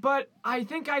could, but I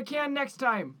think I can next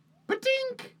time.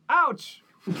 Patink! Ouch!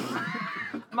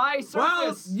 My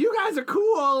Well, surface. you guys are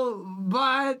cool,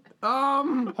 but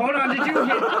Hold on,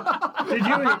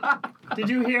 did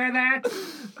you hear that?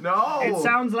 No! It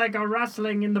sounds like a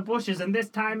rustling in the bushes, and this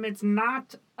time it's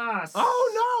not us.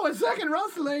 oh no, a second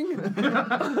rustling.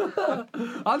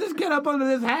 I'll just get up under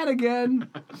this hat again.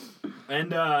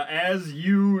 And as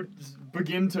you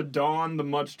begin to don the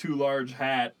much too large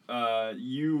hat,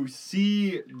 you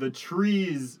see the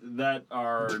trees that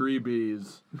are... Tree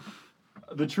bees.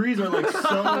 The trees are like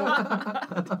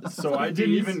so... So I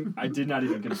did not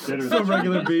even consider that.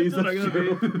 Regular bees.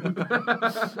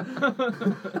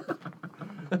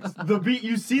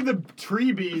 You see the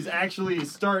tree bees actually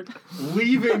start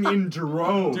leaving in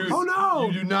droves. Dude, Oh, no!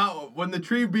 You do not... When the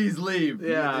tree bees leave,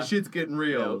 Yeah. the shit's getting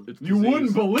real. You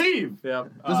wouldn't believe. Yeah.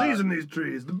 Disease in these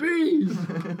trees. The bees.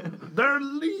 They're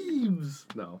leaves.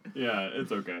 No. Yeah,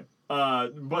 it's okay.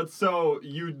 But so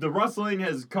the rustling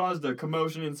has caused a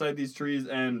commotion inside these trees,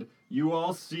 and you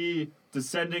all see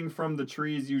descending from the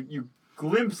trees. You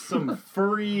glimpse some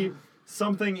furry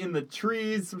something in the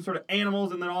trees, some sort of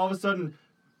animals, and then all of a sudden,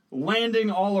 landing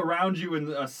all around you in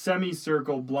a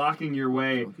semicircle, blocking your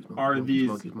way, are these.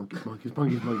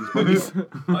 Monkeys.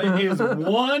 Is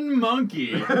one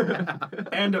monkey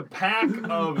and a pack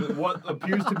of what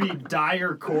appears to be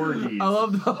dire corgis. I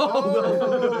love the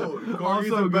Corgis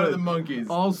Also are better good. than monkeys.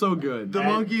 Also good. The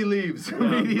monkey leaves.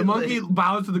 The monkey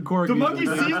bows to the corgis. The monkey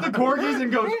sees the corgis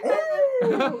and goes,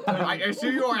 I see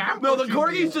you. No, the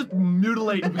corgis just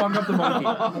mutilate and fuck up the monkey.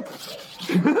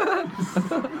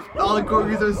 All the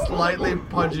corgis are slightly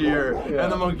punchier,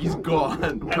 and the monkey's gone.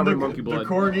 and Covered the, in monkey blood. the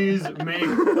corgis make,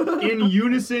 in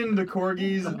unison, the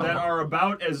corgis that are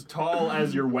about as tall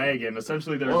as your wagon.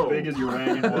 Essentially, they're as big as your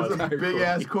wagon was. Big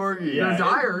ass corgi. Yeah,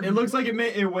 dire. It looks like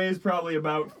it weighs probably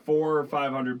about 400 or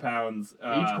 500 pounds. Each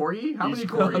corgi? How many each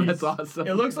corgis? That's awesome.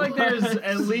 It looks like there's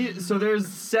at least, so there's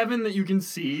 7 that you can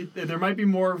see. There might be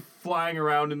more flying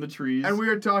around in the trees. And we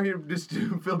are talking, just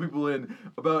to fill people in,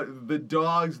 about the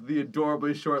dogs, the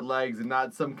adorably short legs, and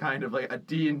not some kind of like a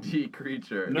D&D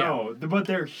creature. No, but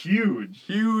they're huge.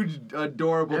 Huge,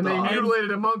 adorable And they dogs.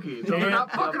 mutilated a monkey, so they're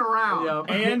not fucking around. Yep.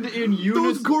 And in Those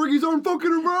unison, corgis aren't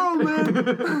fucking around,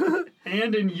 man.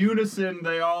 and in unison,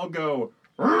 they all go.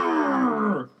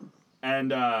 "Roar!"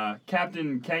 And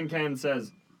Captain Kain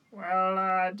says,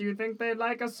 "Well, do you think they'd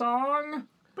like a song?"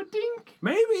 Ba-dink.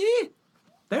 Maybe.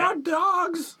 They are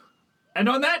dogs. And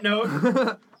on that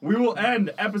note, we will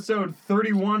end episode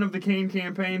 31 of the Kain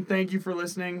Campaign. Thank you for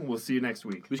listening. We'll see you next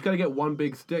week. We just gotta get one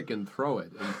big stick and throw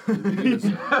it. Here we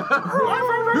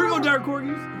go, dark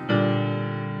corgis.